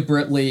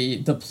 deliberately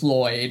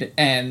deployed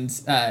and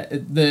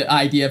the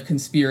idea of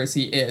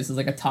conspiracy is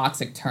like a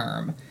toxic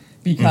term,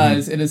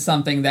 because it is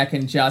something that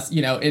can just,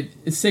 you know,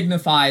 it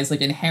signifies,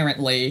 like,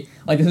 inherently,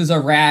 like, this is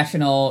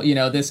irrational, you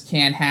know, this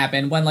can't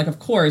happen, when, like, of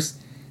course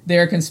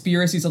there are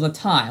conspiracies all the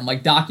time,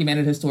 like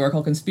documented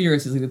historical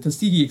conspiracies, like the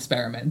Tuskegee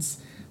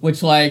experiments,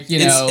 which, like, you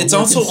know, it's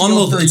also on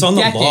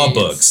the law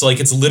books. Like,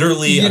 it's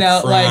literally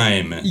a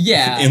crime. Like,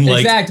 in,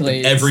 like,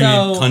 every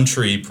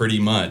country, pretty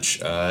much.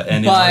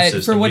 And in our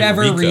system, for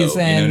whatever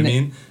reason, you know what I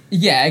mean?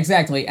 Yeah,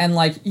 exactly. And,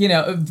 like, you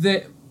know,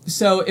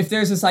 so if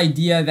there's this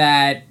idea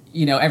that,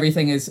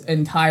 everything is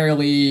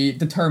entirely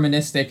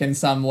deterministic in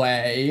some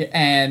way,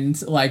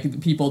 and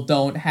like people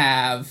don't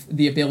have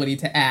the ability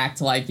to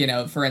act, like,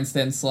 for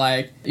instance,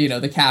 like,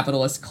 the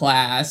capitalist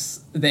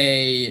class,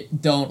 they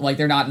don't, like,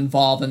 they're not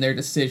involved in their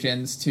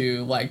decisions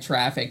to like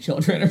traffic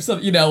children or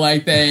something,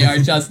 like they are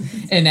just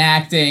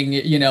enacting,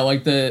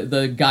 like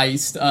the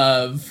geist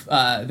of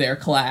their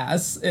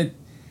class.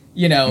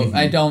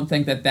 I don't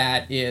think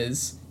that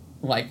is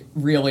like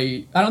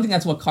really, I don't think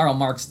that's what Karl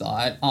Marx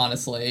thought,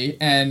 honestly,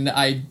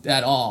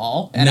 at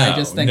all. And I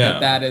just think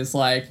that is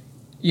like,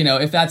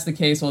 if that's the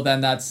case, well then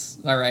that's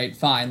all right,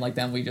 fine. Like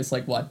then we just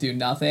like do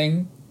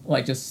nothing,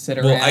 like just sit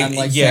around,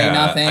 say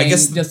nothing. I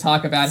guess just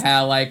talk about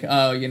how like,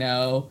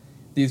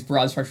 these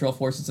broad structural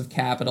forces of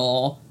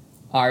capital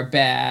are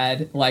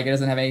bad. Like it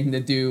doesn't have anything to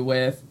do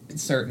with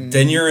certain.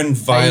 Then you're in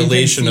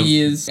violation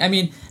agencies. I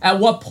mean, at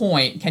what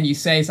point can you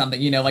say something?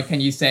 Like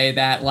can you say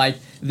that like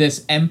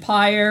this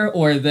empire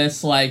or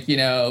this like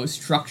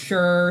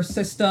structure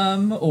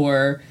system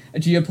or a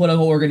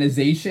geopolitical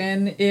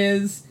organization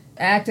is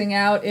acting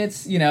out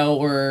its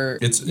or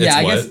it's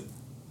I guess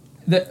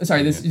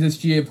this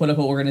geopolitical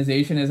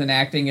organization is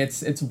enacting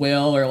its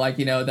will, or like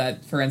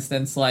that, for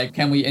instance, like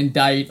can we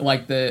indict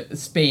like the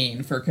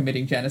Spain for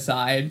committing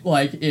genocide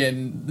like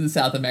in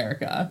South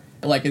America?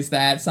 Like is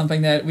that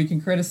something that we can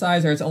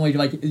criticize, or it's only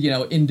like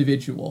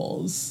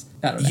individuals?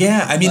 I don't know.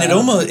 Yeah, I mean,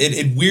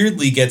 it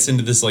weirdly gets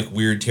into this like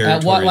weird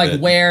territory.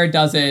 Where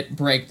does it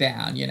break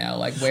down?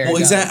 Like where? Well,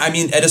 exactly. I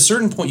mean, at a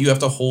certain point, you have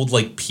to hold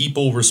like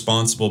people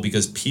responsible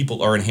because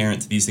people are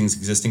inherent to these things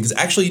existing. Because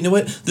actually, you know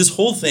what? This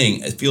whole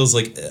thing, it feels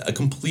like a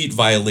complete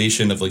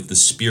violation of like the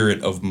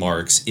spirit of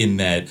Marx, in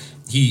that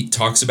he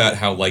talks about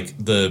how like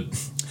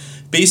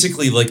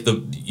basically like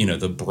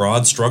the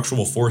broad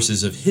structural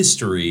forces of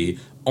history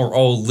are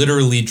all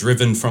literally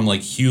driven from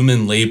like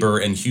human labor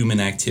and human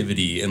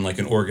activity in like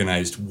an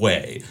organized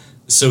way.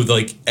 So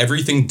like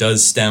everything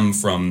does stem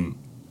from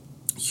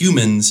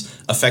humans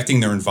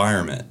affecting their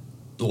environment,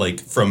 like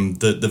from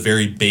the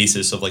very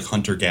basis of like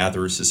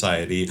hunter-gatherer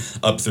society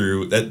up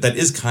through that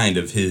is kind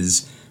of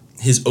his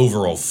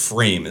overall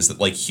frame, is that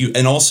like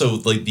and also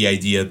like the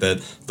idea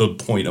that the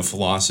point of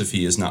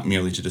philosophy is not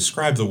merely to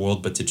describe the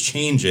world but to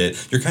change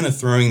it. You're kind of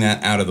throwing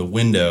that out of the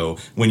window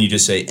when you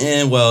just say,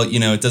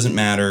 it doesn't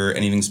matter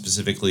anything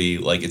specifically,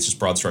 like it's just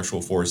broad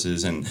structural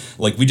forces, and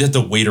like we just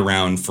have to wait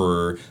around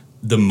for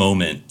the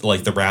moment,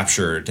 like the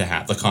rapture to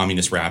happen, the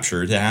communist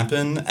rapture to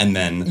happen, and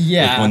then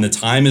like, when the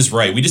time is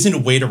right, we just need to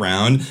wait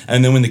around,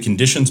 and then when the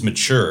conditions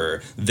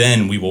mature,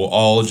 then we will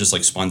all just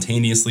like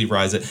spontaneously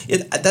rise.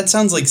 That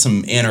sounds like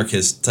some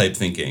anarchist type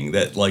thinking,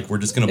 that like we're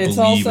just going to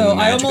believe in the magic of the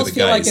geist. I almost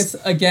feel like it's,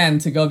 again,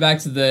 to go back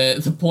to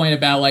the point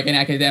about like an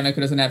academic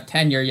who doesn't have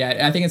tenure yet,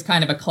 I think it's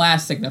kind of a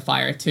class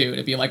signifier too,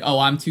 to be like, oh,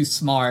 I'm too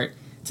smart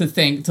to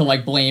think to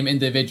like blame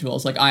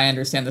individuals, like I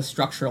understand the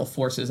structural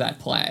forces at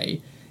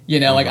play.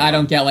 Like I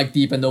don't get like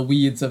deep in the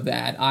weeds of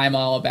that. I'm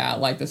all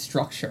about like the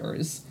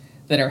structures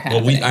that are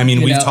happening.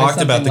 Well, we've talked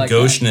about the like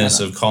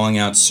gaucheness of calling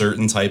out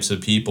certain types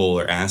of people,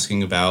 or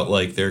asking about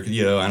like their,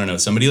 I don't know,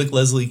 somebody like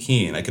Leslie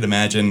Kean. I could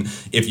imagine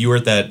if you were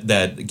at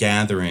that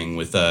gathering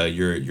with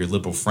your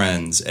liberal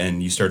friends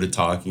and you started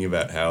talking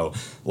about how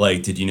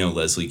like, did you know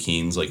Leslie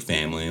Kean's like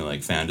family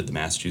like founded the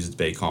Massachusetts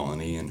Bay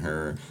Colony, and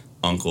her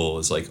uncle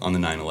is like on the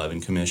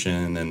 9/11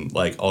 commission, and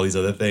like all these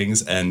other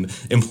things, and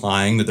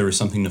implying that there was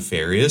something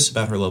nefarious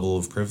about her level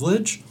of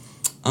privilege.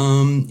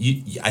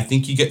 I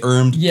think you get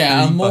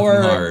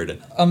hard.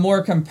 A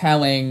more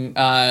compelling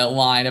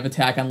line of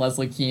attack on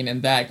Leslie Kean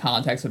in that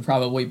context would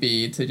probably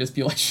be to just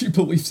be like, she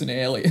believes in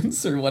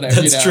aliens or whatever.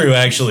 That's true,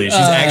 actually. She's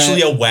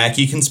actually a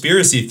wacky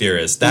conspiracy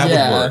theorist. That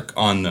would work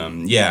on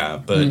them,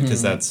 but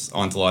because that's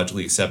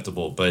ontologically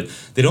acceptable. But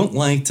they don't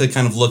like to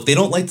kind of look. They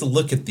don't like to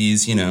look at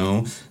these,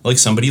 like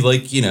somebody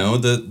like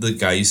the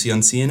guy you see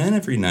on CNN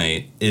every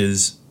night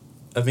is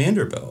a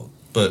Vanderbilt.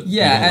 But we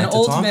don't like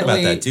to talk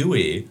about that, do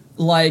we?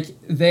 Like,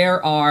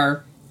 there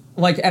are,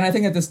 like, and I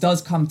think that this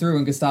does come through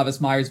in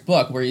Gustavus Meyer's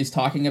book, where he's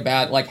talking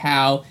about, like,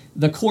 how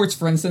the courts,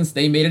 for instance,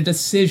 they made a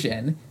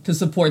decision to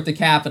support the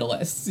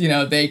capitalists.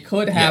 They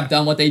could have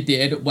done what they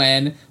did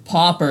when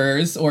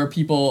paupers or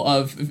people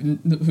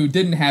who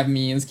didn't have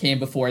means came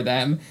before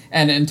them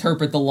and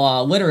interpret the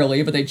law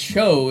literally, but they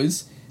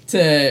chose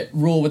to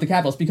rule with the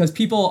capitalists because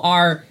people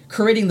are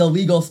creating the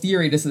legal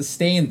theory to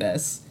sustain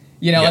this,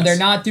 and they're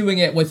not doing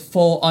it with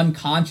full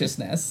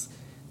unconsciousness.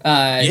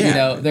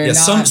 They're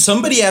not.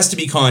 Somebody has to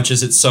be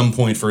conscious at some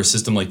point for a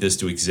system like this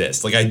to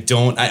exist. Like, I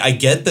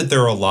get that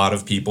there are a lot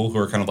of people who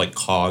are kind of like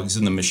cogs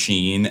in the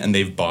machine, and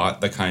they've bought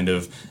the kind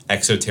of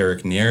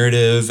exoteric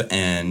narrative,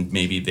 and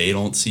maybe they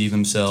don't see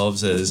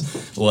themselves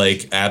as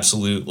like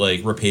absolute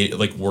like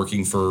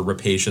working for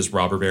rapacious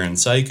robber baron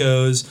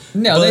psychos.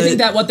 No, they think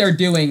that what they're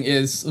doing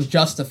is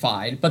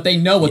justified, but they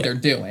know what they're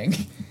doing.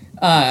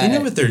 They know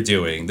what they're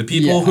doing. The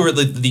people who are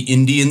the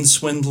Indian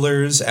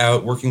swindlers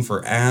out working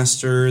for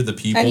Astor, the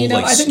people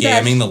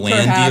scamming the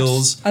land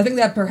deals. I think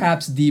that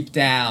perhaps deep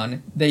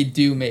down they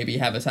do maybe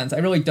have a sense. I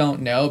really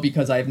don't know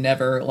because I've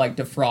never like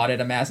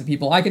defrauded a mass of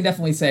people. I can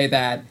definitely say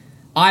that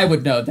I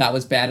would know that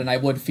was bad and I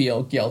would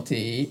feel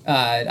guilty.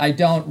 I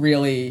can't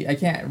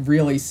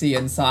really see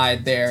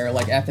inside their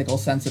like ethical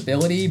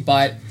sensibility,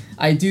 but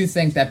I do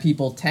think that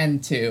people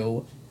tend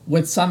to,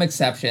 with some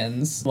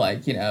exceptions,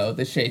 like, you know,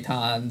 the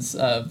shaitans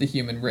of the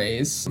human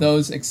race,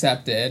 those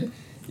accepted,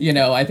 you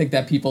know, I think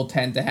that people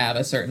tend to have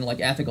a certain like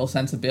ethical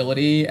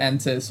sensibility and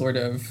to sort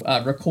of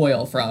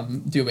recoil from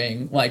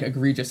doing like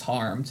egregious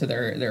harm to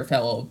their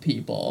fellow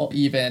people,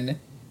 even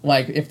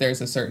like if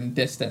there's a certain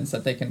distance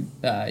that they can,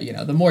 you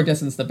know, the more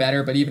distance the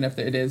better, but even if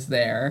it is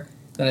there,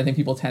 then I think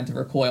people tend to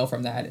recoil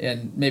from that,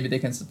 and maybe they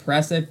can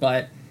suppress it,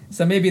 but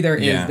so maybe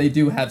they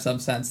do have some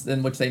sense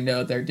in which they know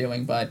what they're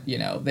doing, but, you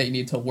know, they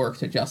need to work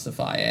to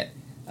justify it.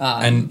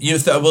 And, you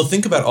know,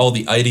 think about all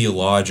the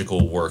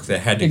ideological work that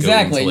had to go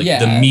into, like,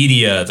 the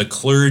media, the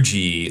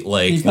clergy,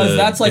 like, because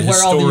that's, like,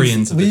 where all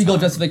these legal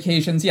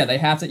justifications, they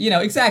have to, you know,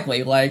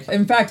 exactly. Like,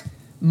 in fact,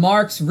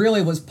 Marx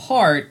really was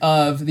part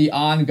of the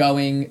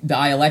ongoing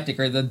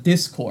dialectic or the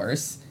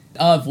discourse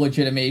of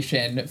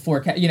legitimation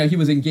for, you know, he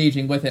was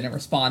engaging with it and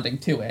responding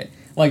to it.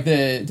 Like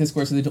the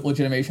discourse of the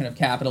legitimation of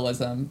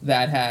capitalism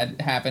that had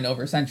happened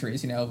over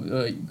centuries, you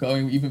know,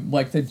 going even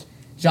like to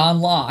John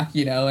Locke,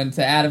 you know, and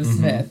to Adam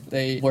Smith.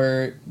 They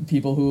were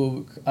people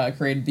who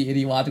created the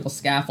ideological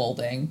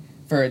scaffolding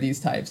for these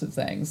types of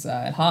things.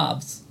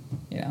 Hobbes,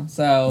 you know,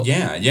 so...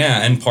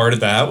 Yeah, and part of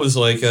that was,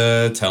 like,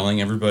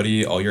 telling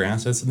everybody, all your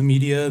assets in the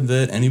media,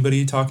 that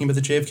anybody talking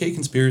about the JFK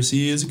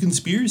conspiracy is a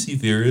conspiracy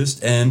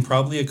theorist and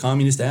probably a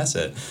communist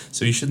asset,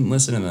 so you shouldn't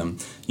listen to them.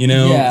 You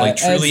know, like,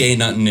 truly ain't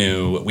nothing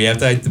new. We have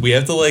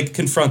to, like,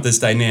 confront this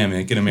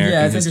dynamic in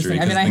American history.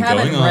 I mean,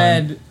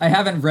 I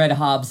haven't read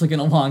Hobbes, like, in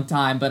a long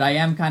time, but I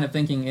am kind of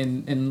thinking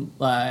in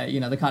you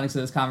know, the context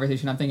of this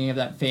conversation, I'm thinking of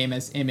that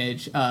famous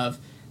image of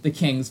the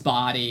king's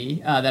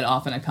body that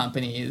often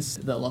accompanies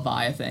the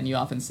Leviathan. You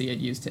often see it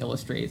used to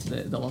illustrate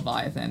the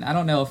Leviathan. I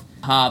don't know if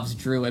Hobbes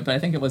drew it, but I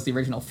think it was the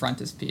original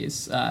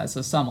frontispiece.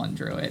 So someone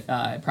drew it,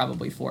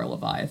 probably for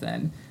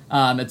Leviathan.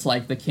 It's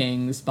like the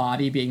king's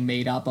body being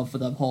made up of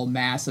the whole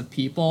mass of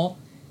people,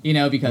 you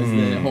know, because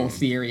the whole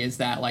theory is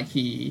that, like,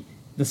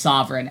 the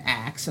sovereign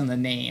acts in the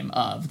name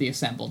of the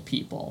assembled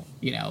people,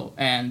 you know,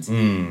 and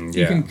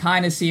you can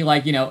kind of see,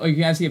 like, you know, you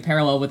can see a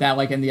parallel with that,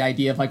 like, in the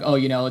idea of, like, oh,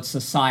 you know, it's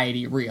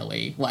society,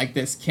 really, like,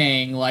 this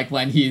king, like,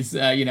 when he's,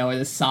 you know,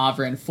 this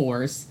sovereign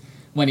force,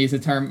 when he's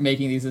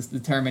making these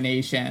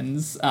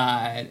determinations,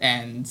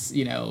 and,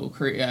 you know,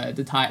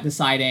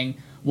 deciding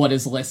what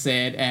is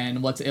licit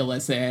and what's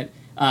illicit,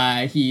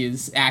 he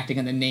is acting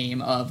in the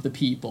name of the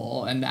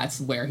people, and that's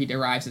where he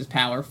derives his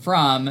power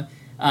from.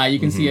 You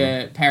can see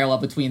a parallel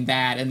between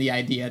that and the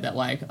idea that,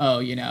 like, oh,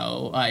 you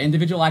know,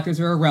 individual actors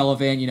are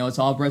irrelevant, you know, it's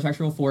all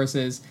retrospectual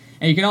forces.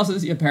 And you can also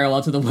see a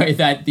parallel to the way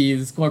that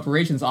these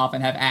corporations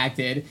often have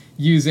acted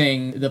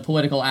using the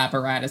political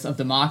apparatus of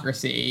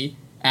democracy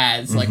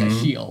as, like, a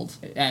shield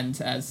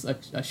and as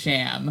a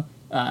sham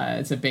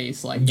to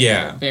base, like,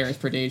 various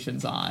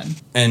predations on.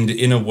 And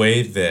in a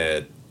way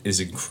that is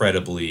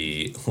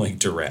incredibly, like,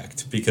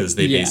 direct, because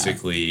they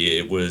basically,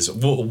 it was,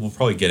 we'll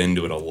probably get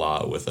into it a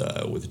lot with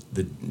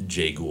the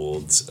Jay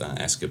Gould's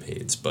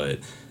escapades, but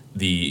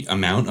the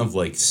amount of,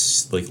 like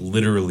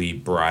literally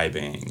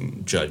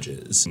bribing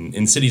judges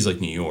in cities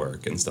like New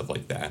York and stuff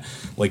like that,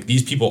 like,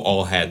 these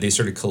people they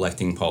started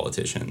collecting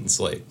politicians,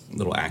 like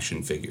little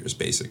action figures,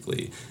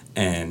 basically.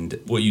 And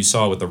what you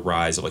saw with the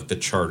rise of, like, the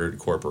chartered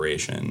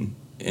corporation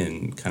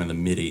in kind of the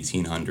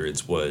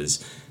mid-1800s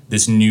was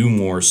this new,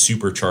 more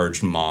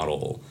supercharged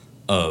model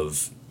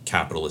of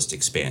capitalist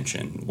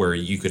expansion, where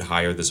you could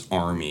hire this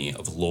army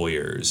of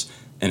lawyers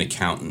and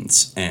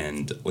accountants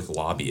and, like,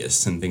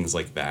 lobbyists and things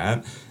like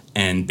that,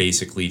 and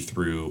basically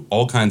through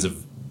all kinds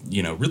of,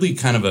 you know, really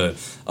kind of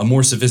a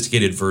more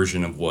sophisticated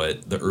version of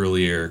what the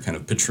earlier kind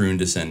of patroon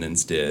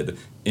descendants did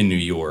in New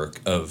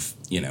York, of,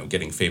 you know,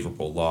 getting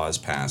favorable laws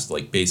passed,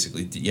 like,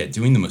 basically,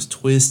 doing the most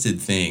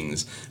twisted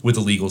things with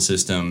the legal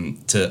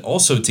system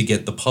to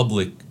get the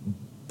public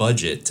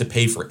budget to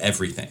pay for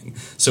everything.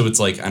 So it's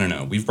like, I don't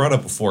know, we've brought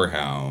up before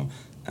how,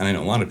 and I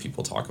know a lot of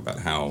people talk about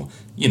how,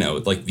 you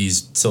know, like,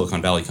 these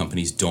Silicon Valley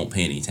companies don't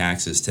pay any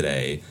taxes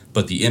today,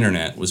 but the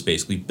internet was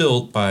basically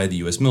built by the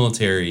U.S.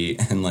 military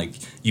and, like,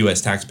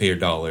 U.S. taxpayer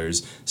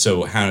dollars.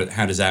 So how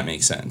does that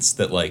make sense?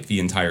 That, like, the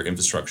entire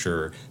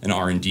infrastructure and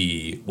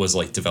R&D was,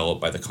 like,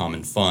 developed by the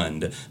common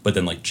fund, but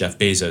then, like, Jeff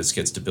Bezos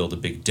gets to build a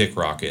big dick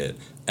rocket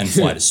and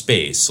fly to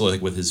space, so,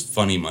 like, with his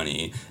funny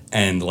money,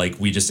 and, like,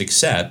 we just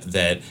accept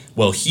that,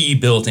 well, he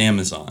built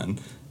Amazon.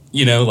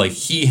 You know, like,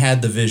 he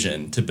had the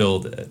vision to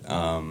build it.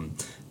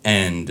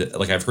 And,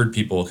 like, I've heard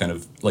people kind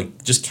of,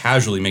 like, just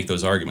casually make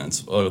those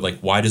arguments. Oh, like,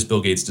 why does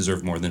Bill Gates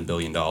deserve more than $1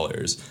 billion?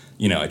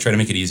 You know, I try to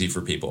make it easy for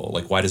people.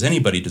 Like, why does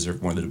anybody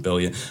deserve more than $1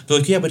 billion? They're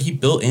like, yeah, but he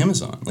built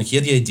Amazon. Like, he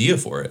had the idea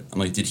for it. I'm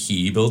like, did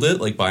he build it,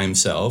 like, by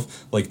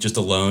himself? Like, just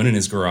alone in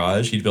his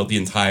garage? He built the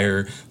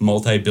entire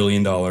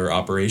multi-billion-dollar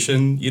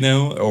operation, you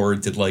know? Or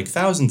did, like,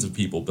 thousands of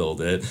people build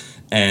it?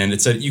 And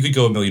it said you could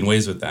go a million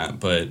ways with that,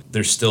 but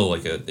there's still,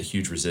 like, a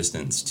huge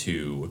resistance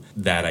to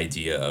that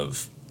idea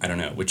of, I don't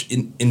know, which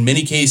in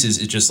many cases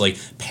is just like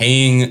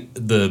paying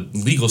the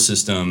legal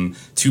system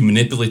to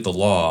manipulate the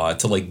law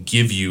to like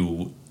give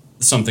you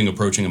something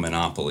approaching a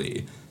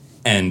monopoly.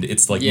 And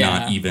it's like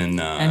not even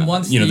and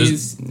once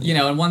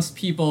once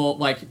people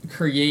like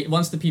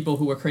once the people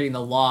who are creating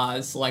the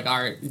laws like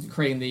are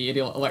creating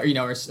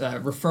the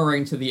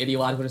referring to the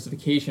ideological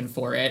justification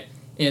for it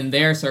in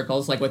their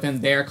circles, like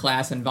within their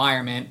class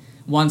environment,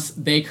 once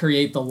they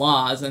create the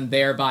laws and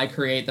thereby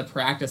create the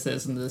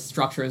practices and the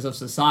structures of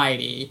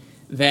society,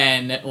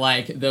 then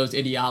like those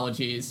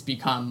ideologies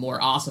become more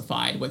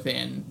ossified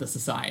within the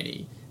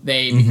society.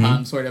 They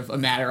become sort of a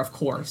matter of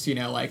course,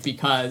 like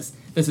because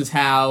this is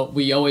how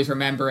we always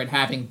remember it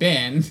having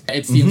been.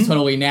 It seems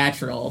totally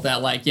natural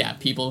that, like,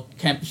 people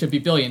should be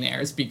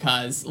billionaires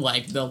because,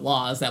 like, the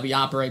laws that we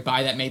operate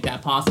by that make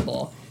that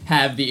possible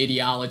have the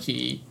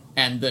ideology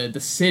and the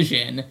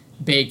decision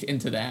baked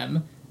into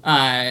them.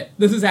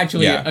 This is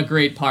actually a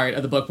great part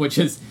of the book,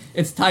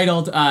 it's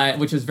titled,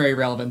 which is very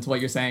relevant to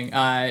what you're saying.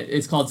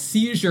 It's called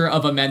Seizure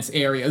of Immense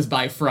Areas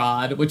by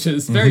Fraud, which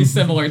is very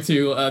similar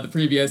to the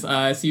previous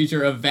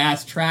Seizure of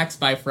Vast Tracts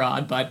by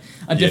Fraud, but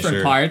a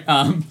different part.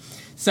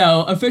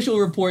 So, official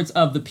reports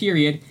of the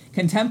period,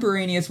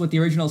 contemporaneous with the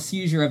original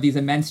seizure of these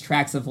immense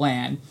tracts of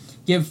land,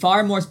 give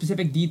far more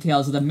specific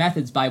details of the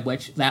methods by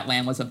which that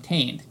land was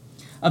obtained.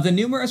 Of the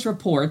numerous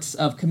reports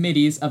of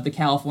committees of the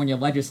California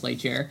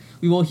legislature,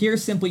 we will here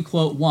simply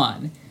quote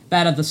one,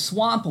 that of the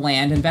Swamp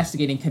Land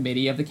Investigating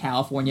Committee of the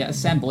California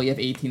Assembly of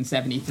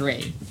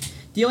 1873.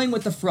 Dealing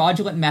with the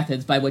fraudulent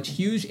methods by which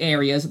huge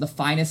areas of the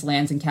finest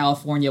lands in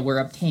California were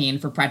obtained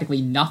for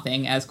practically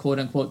nothing as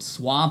quote-unquote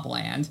swamp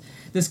land,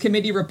 this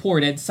committee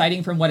reported,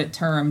 citing from what it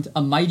termed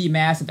a mighty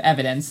mass of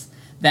evidence,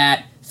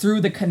 that through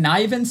the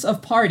connivance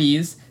of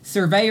parties,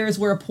 surveyors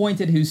were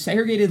appointed who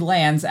segregated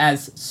lands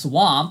as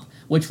swamp,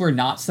 which were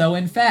not so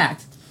in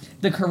fact.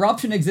 The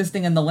corruption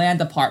existing in the land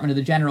department of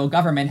the general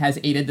government has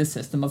aided the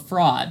system of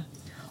fraud.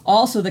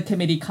 Also, the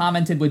committee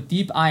commented with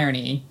deep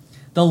irony,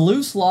 the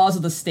loose laws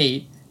of the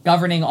state,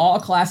 governing all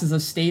classes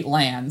of state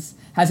lands,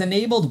 has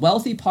enabled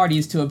wealthy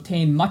parties to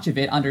obtain much of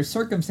it under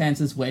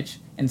circumstances which,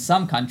 in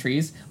some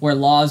countries, where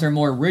laws are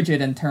more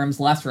rigid and terms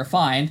less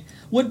refined,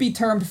 would be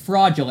termed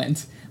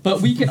fraudulent,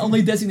 but we can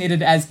only designate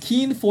it as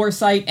keen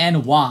foresight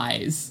and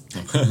wise.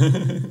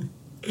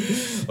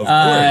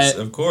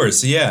 Of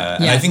course, yeah.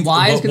 And I think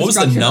wise what was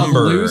the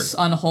number? Of loose,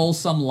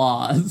 unwholesome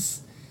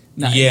laws.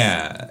 Nice.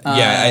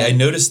 I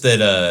noticed that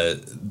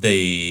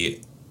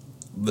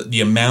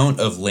the amount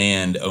of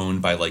land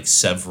owned by like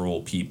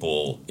several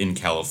people in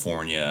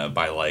California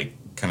by like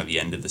kind of the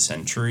end of the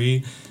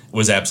century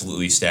was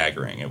absolutely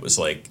staggering. It was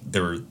like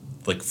there were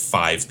like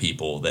 5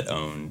 people that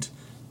owned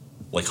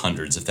like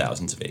hundreds of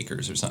thousands of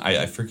acres or something.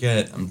 I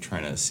forget. I'm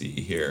trying to see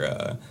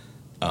here.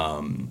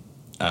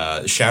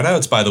 Shout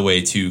outs, by the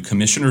way, to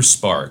Commissioner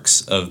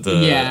Sparks of the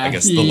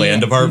the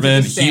land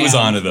department. He was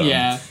onto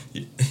them.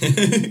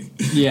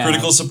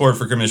 Critical support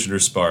for Commissioner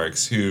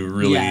Sparks, who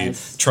really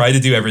tried to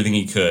do everything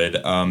he could.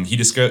 He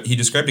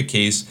described a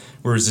case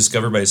where it was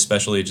discovered by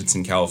special agents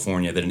in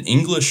California that an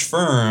English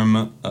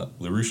firm,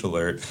 LaRouche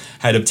Alert,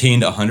 had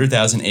obtained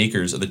 100,000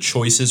 acres of the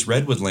choicest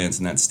redwood lands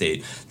in that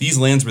state. These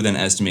lands were then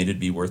estimated to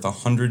be worth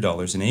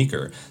 $100 an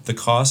acre. The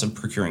cost of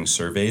procuring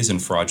surveys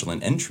and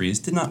fraudulent entries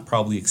did not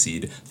probably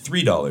exceed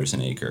 $3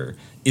 an acre.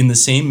 In the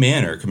same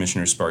manner,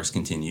 Commissioner Sparks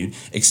continued,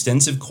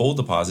 extensive coal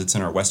deposits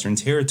in our Western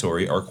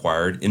Territory are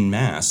acquired en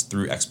masse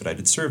through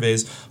expedited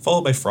surveys,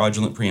 followed by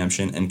fraudulent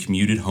preemption and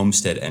commuted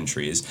homestead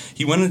entries.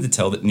 He went on to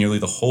tell that nearly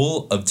the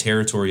whole of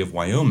territory of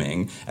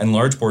Wyoming and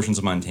large portions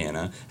of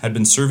Montana had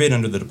been surveyed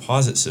under the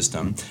deposit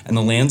system, and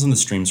the lands on the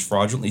streams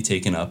fraudulently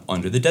taken up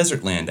under the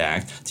Desert Land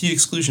Act to the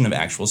exclusion of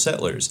actual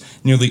settlers.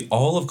 Nearly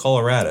all of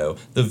Colorado,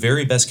 the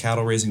very best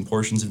cattle-raising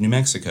portions of New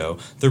Mexico,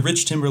 the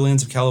rich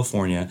timberlands of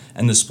California,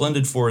 and the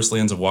splendid forest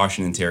lands of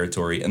Washington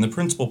Territory and the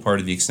principal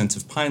part of the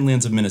extensive pine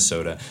lands of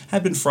Minnesota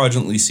had been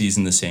fraudulently seized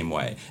in the same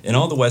way. In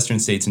all the western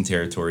states and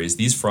territories,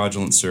 these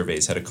fraudulent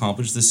surveys had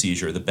accomplished the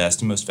seizure of the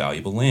best and most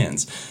valuable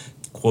lands.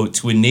 Quote,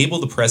 to enable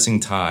the pressing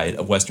tide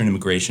of Western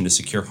immigration to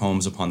secure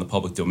homes upon the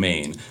public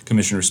domain,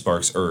 Commissioner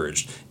Sparks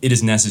urged, it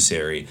is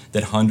necessary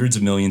that hundreds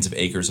of millions of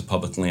acres of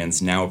public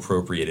lands now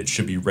appropriated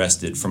should be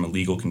wrested from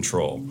illegal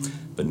control.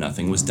 But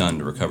nothing was done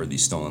to recover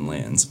these stolen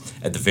lands.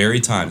 At the very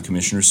time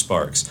Commissioner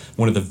Sparks,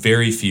 one of the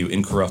very few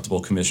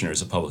incorruptible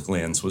commissioners of public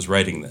lands, was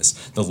writing this,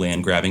 the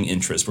land-grabbing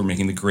interests were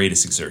making the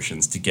greatest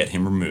exertions to get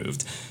him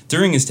removed.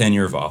 During his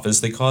tenure of office,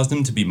 they caused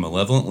him to be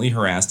malevolently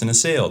harassed and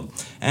assailed.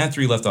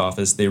 After he left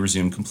office, they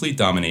resumed complete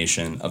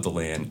domination of the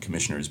Land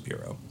Commissioners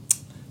Bureau.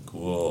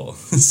 Cool.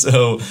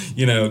 So,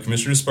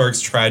 Commissioner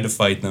Sparks tried to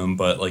fight them,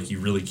 but, you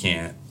really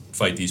can't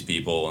fight these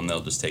people, and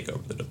they'll just take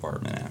over the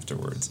department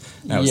afterwards.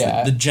 That was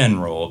the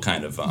general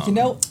kind of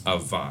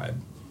vibe.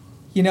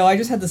 I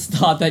just had this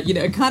thought that,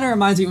 it kind of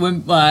reminds me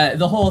when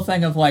the whole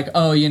thing of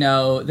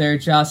they're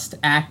just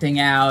acting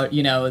out,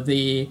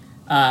 the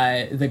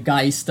the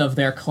Geist of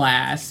their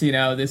class. You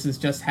know, this is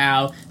just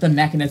how the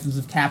mechanisms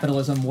of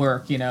capitalism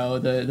work. You know,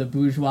 the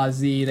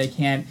bourgeoisie, they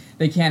can't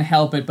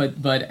help it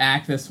but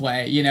act this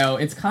way. You know,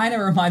 it's kind of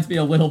reminds me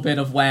a little bit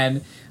of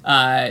when,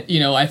 you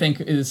know, I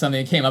think is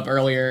something that came up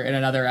earlier in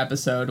another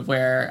episode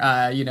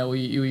where, you know,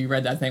 we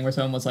read that thing where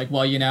someone was like,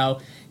 well, you know,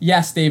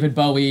 yes, David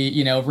Bowie,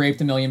 you know, raped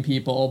 1 million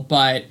people,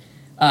 but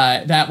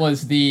that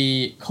was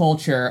the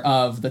culture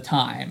of the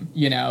time.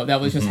 You know, that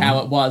was just how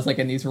it was, like,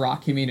 in these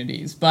rock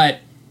communities. But,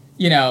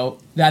 you know,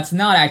 that's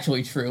not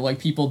actually true. Like,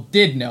 people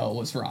did know it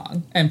was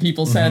wrong, and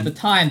people said at the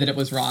time that it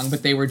was wrong,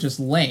 but they were just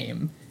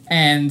lame.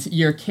 And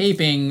you're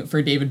caping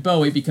for David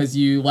Bowie because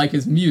you like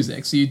his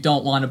music, so you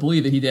don't want to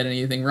believe that he did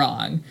anything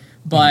wrong.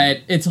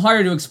 But it's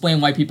harder to explain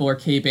why people are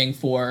caping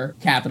for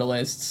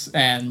capitalists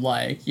and,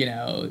 like, you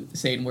know,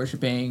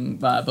 Satan-worshipping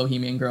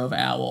Bohemian Grove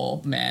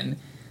owl men.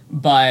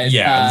 But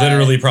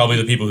literally probably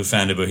the people who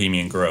founded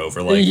Bohemian Grove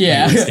are like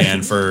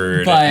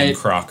Stanford and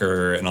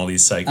Crocker and all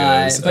these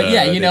psychos. But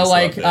yeah, you know,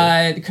 like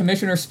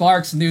Commissioner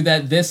Sparks knew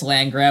that this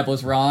land grab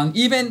was wrong.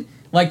 Even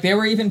like there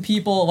were even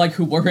people like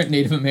who weren't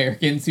Native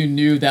Americans who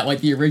knew that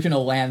like the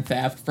original land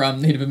theft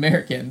from Native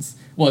Americans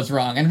was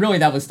wrong, and really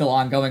that was still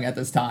ongoing at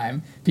this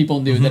time.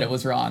 People knew that it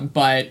was wrong,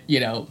 but you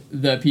know,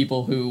 the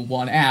people who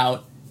won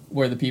out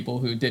were the people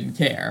who didn't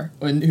care,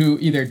 and who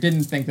either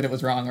didn't think that it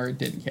was wrong or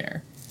didn't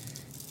care.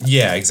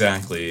 Yeah,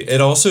 exactly.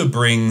 It also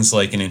brings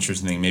like an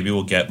interesting thing. Maybe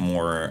we'll get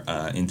more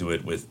into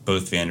it with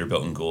both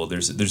Vanderbilt and Gould.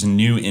 There's a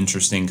new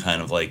interesting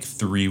kind of like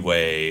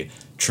three-way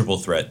triple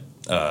threat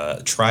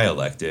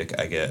trialectic,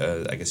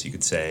 I guess you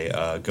could say,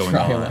 going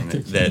on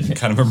that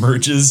kind of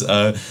emerges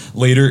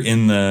later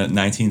in the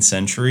 19th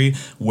century,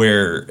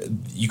 where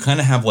you kind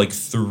of have like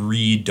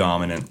three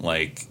dominant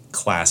like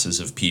classes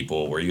of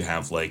people, where you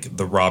have like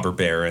the robber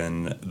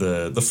baron,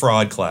 the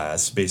fraud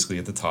class basically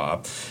at the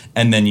top,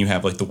 and then you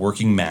have like the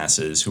working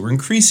masses who are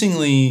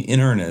increasingly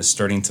in earnest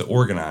starting to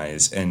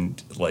organize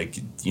and like,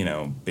 you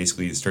know,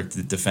 basically start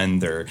to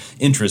defend their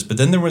interests. But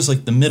then there was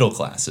like the middle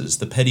classes,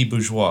 the petty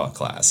bourgeois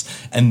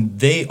class, and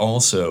they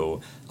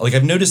also, like,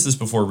 I've noticed this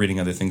before reading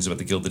other things about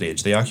the Gilded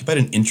Age, they occupied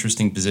an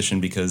interesting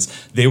position because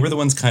they were the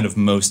ones kind of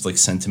most like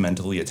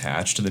sentimentally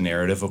attached to the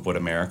narrative of what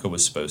America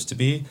was supposed to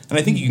be. And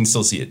I think you can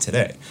still see it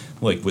today,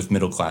 like with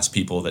middle class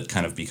people that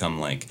kind of become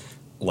like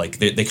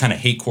they kind of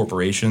hate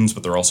corporations,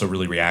 but they're also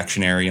really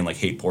reactionary and like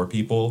hate poor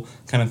people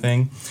kind of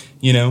thing,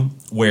 you know,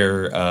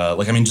 where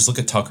like, I mean, just look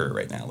at Tucker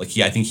right now. Like,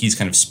 I think he's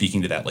kind of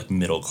speaking to that like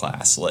middle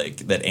class, like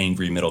that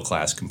angry middle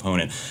class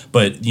component.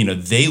 But, you know,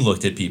 they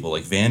looked at people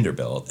like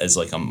Vanderbilt as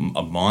like a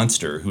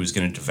monster who's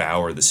going to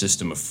devour the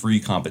system of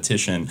free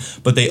competition.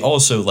 But they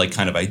also like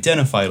kind of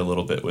identified a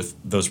little bit with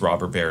those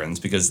robber barons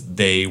because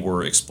they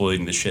were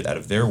exploiting the shit out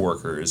of their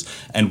workers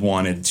and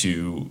wanted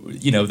to,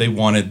 you know, they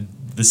wanted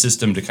the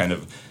system to kind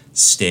of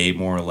stay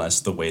more or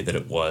less the way that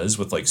it was,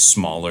 with like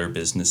smaller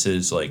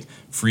businesses like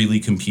freely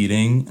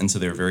competing, and so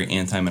they were very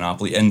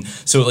anti-monopoly. And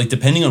so like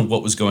depending on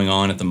what was going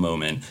on at the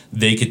moment,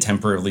 they could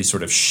temporarily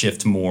sort of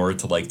shift more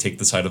to like take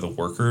the side of the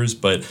workers,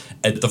 but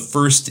at the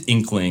first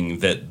inkling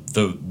that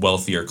the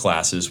wealthier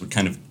classes would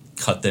kind of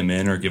cut them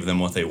in or give them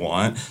what they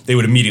want, they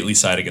would immediately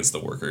side against the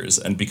workers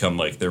and become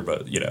like their,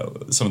 you know,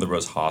 some of the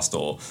most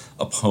hostile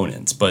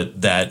opponents.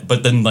 But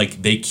then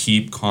like they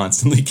keep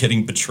constantly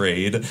getting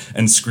betrayed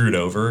and screwed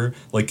over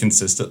like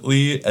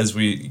consistently as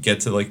we get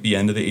to like the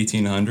end of the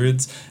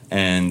 1800s,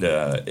 and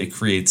it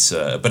creates.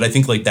 But I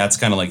think like that's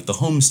kind of like the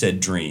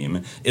homestead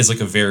dream is like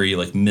a very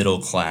like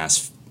middle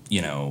class,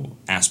 you know,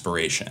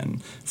 aspiration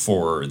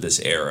for this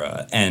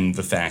era, and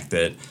the fact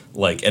that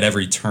like at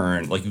every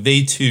turn, like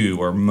they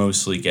too are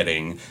mostly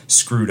getting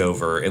screwed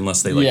over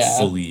unless they like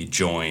fully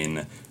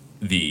join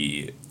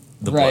the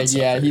right.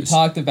 Yeah, he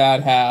talked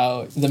about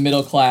how the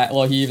middle class.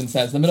 Well, he even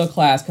says the middle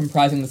class,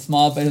 comprising the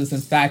small business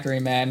and factory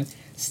men,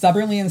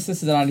 stubbornly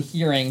insisted on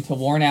adhering to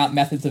worn-out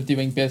methods of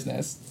doing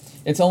business.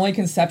 Its only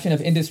conception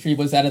of industry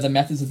was that of the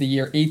methods of the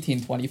year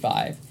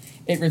 1825.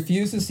 It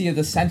refused to see that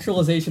the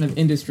centralization of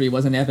industry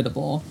was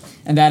inevitable,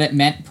 and that it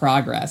meant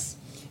progress.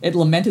 It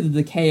lamented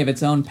the decay of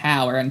its own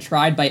power, and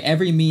tried by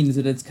every means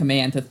at its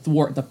command to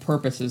thwart the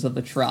purposes of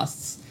the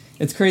trusts.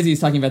 It's crazy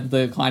he's talking about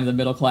the decline of the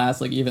middle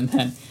class, like even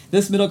then.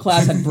 This middle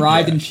class had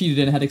bribed and cheated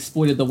and had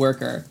exploited the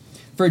worker.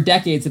 For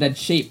decades it had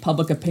shaped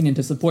public opinion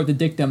to support the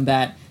dictum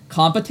that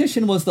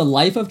competition was the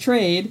life of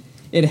trade.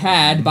 It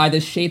had, by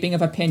this shaping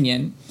of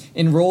opinion,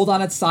 enrolled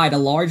on its side a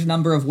large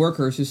number of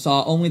workers who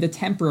saw only the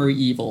temporary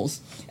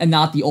evils, and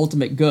not the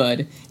ultimate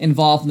good,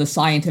 involved in the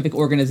scientific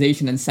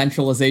organization and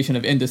centralization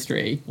of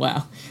industry.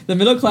 Wow. The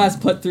middle class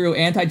put through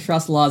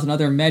antitrust laws and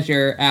other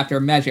measure after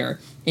measure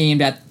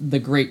aimed at the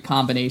great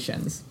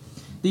combinations.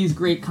 These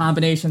great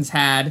combinations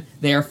had,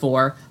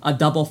 therefore, a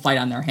double fight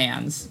on their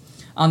hands.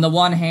 On the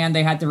one hand,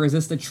 they had to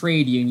resist the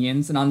trade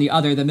unions, and on the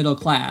other, the middle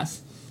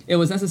class. It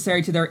was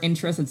necessary to their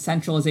interests that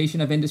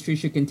centralization of industry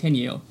should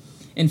continue.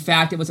 In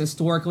fact, it was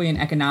historically and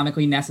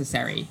economically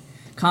necessary.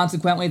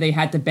 Consequently, they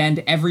had to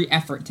bend every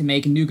effort to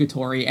make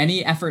nugatory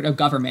any effort of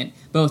government,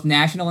 both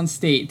national and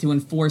state, to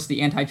enforce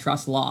the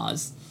antitrust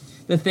laws.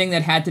 The thing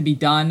that had to be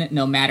done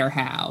no matter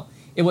how.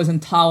 it was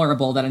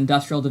intolerable that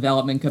industrial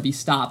development could be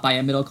stopped by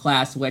a middle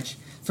class which,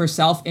 for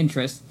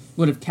self-interest,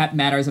 would have kept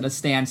matters at a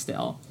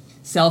standstill.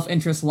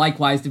 Self-interest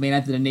likewise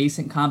demanded that the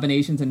nascent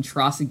combinations and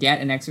trusts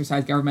get and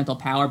exercise governmental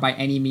power by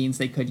any means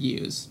they could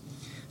use.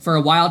 For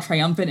a while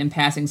triumphant in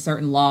passing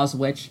certain laws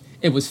which,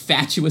 it was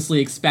fatuously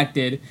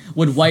expected,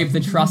 would wipe the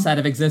trusts out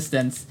of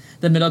existence,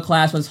 the middle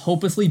class was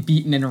hopelessly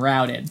beaten and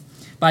routed.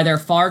 By their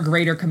far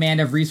greater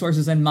command of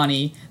resources and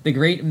money, the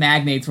great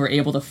magnates were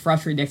able to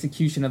frustrate the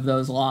execution of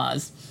those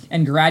laws,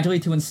 and gradually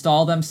to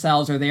install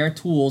themselves or their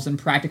tools in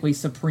practically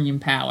supreme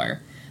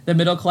power. The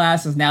middle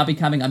class is now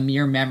becoming a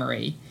mere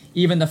memory.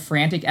 Even the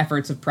frantic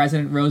efforts of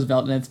President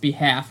Roosevelt in its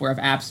behalf were of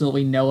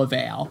absolutely no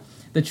avail.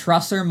 The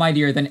trusts are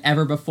mightier than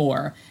ever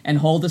before, and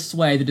hold a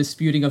sway the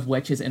disputing of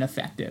which is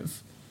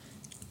ineffective.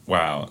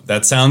 Wow,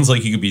 that sounds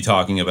like you could be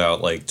talking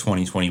about like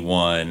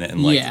 2021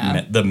 and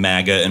like the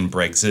MAGA and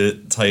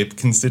Brexit type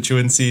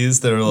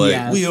constituencies that are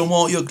like, we don't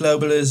want your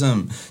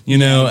globalism, you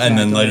know, exactly. And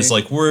then they're just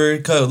like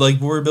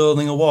we're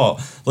building a wall,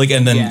 like,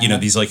 and then you know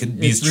these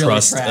really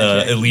trust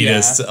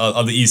elitists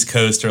on the East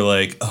Coast are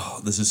like,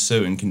 oh, this is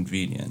so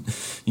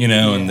inconvenient, you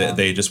know, and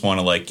they just want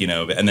to like, you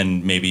know, and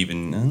then maybe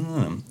even I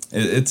don't know.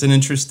 It's an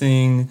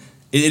interesting.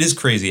 It is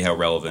crazy how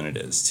relevant it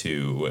is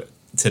to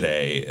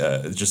today,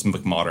 just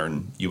like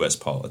modern U.S.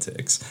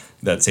 politics,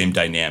 that same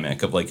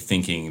dynamic of like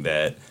thinking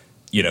that,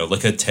 you know,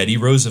 like a Teddy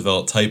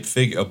Roosevelt type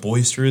figure, a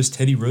boisterous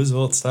Teddy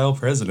Roosevelt style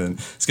president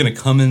is going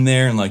to come in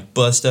there and like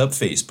bust up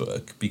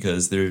Facebook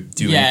because they're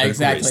doing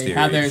critical race theory.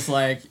 How there's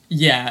like,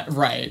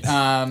 exactly.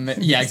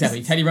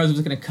 Teddy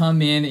Roosevelt's going to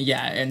come in,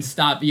 and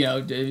stop, you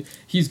know,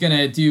 he's going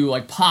to do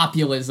like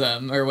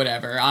populism or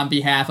whatever on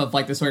behalf of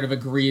like the sort of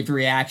aggrieved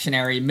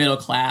reactionary middle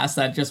class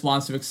that just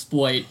wants to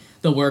exploit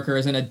the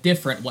workers in a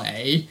different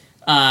way.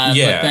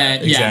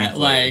 Exactly.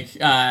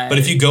 But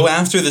if you go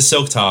after the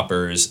silk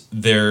toppers,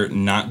 they're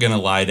not going to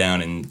lie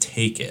down and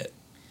take it.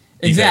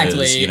 Because,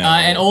 exactly. You know,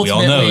 and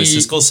ultimately, we all know, as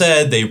Siskel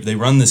said, they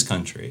run this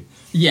country.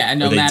 Yeah,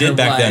 no matter what. They did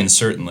back then,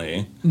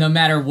 certainly. No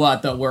matter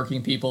what, the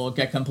working people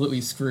get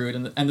completely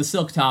screwed, and the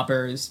silk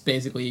toppers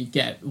basically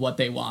get what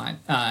they want.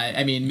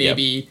 I mean,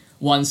 maybe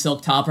one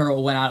silk topper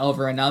will win out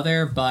over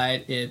another,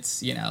 but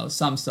it's, you know,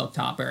 some silk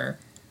topper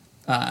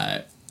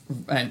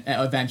and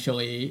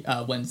eventually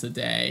wins the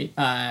day.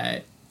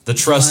 The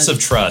trusts of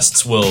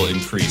trusts will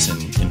increase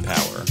in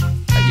power.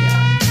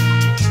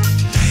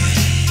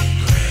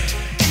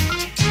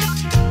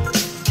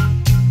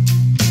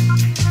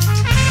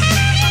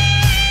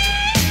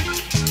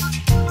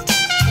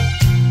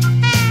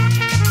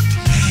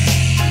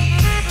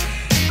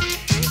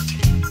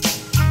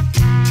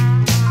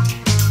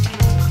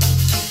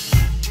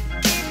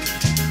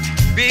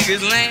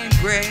 Biggest land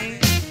grab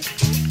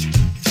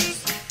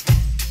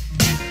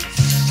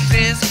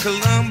since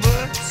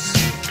Columbus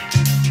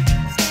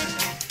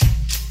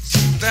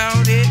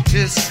started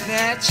to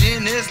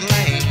snatching this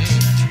land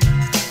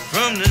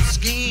from the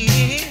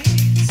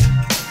skins.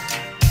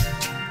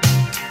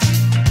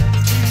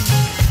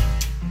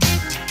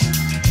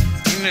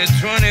 In the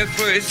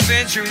 21st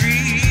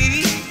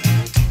century,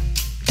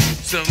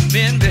 some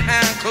men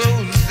behind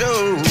closed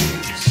doors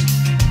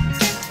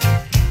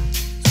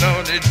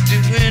started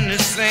doing the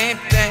same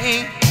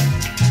thing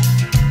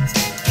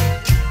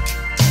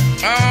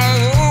all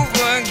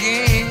over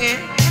again.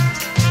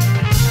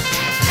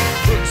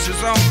 Books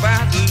is all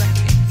about the land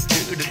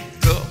to the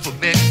Gulf of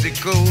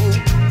Mexico.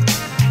 Lord,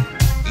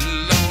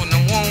 I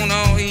want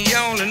all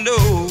y'all to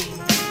know,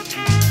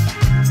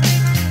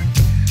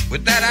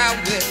 without our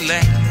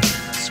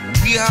wetlands,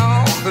 we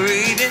all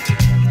hurting.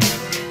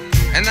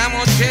 And I'm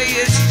gonna tell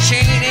you, it's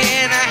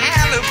Cheney and a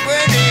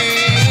Halliburton.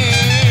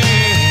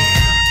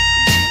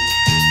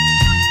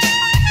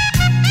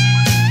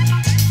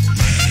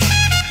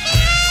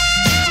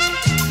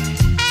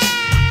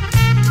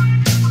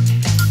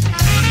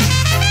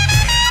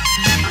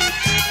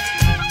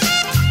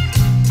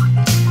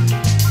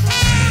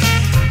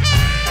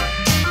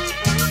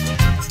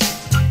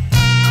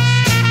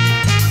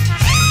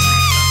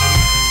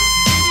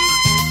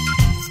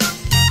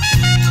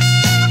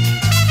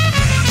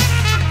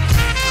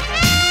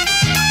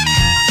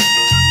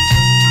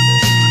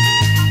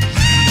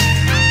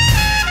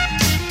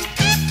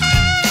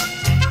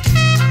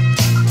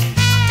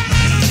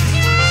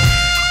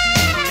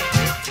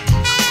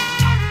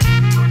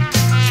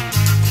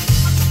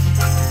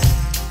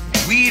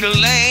 The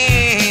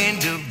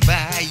land of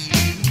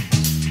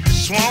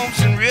bayous, swamps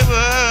and rivers,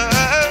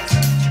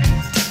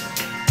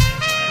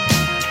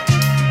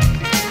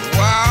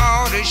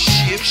 while the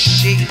ships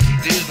shake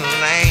this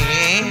land.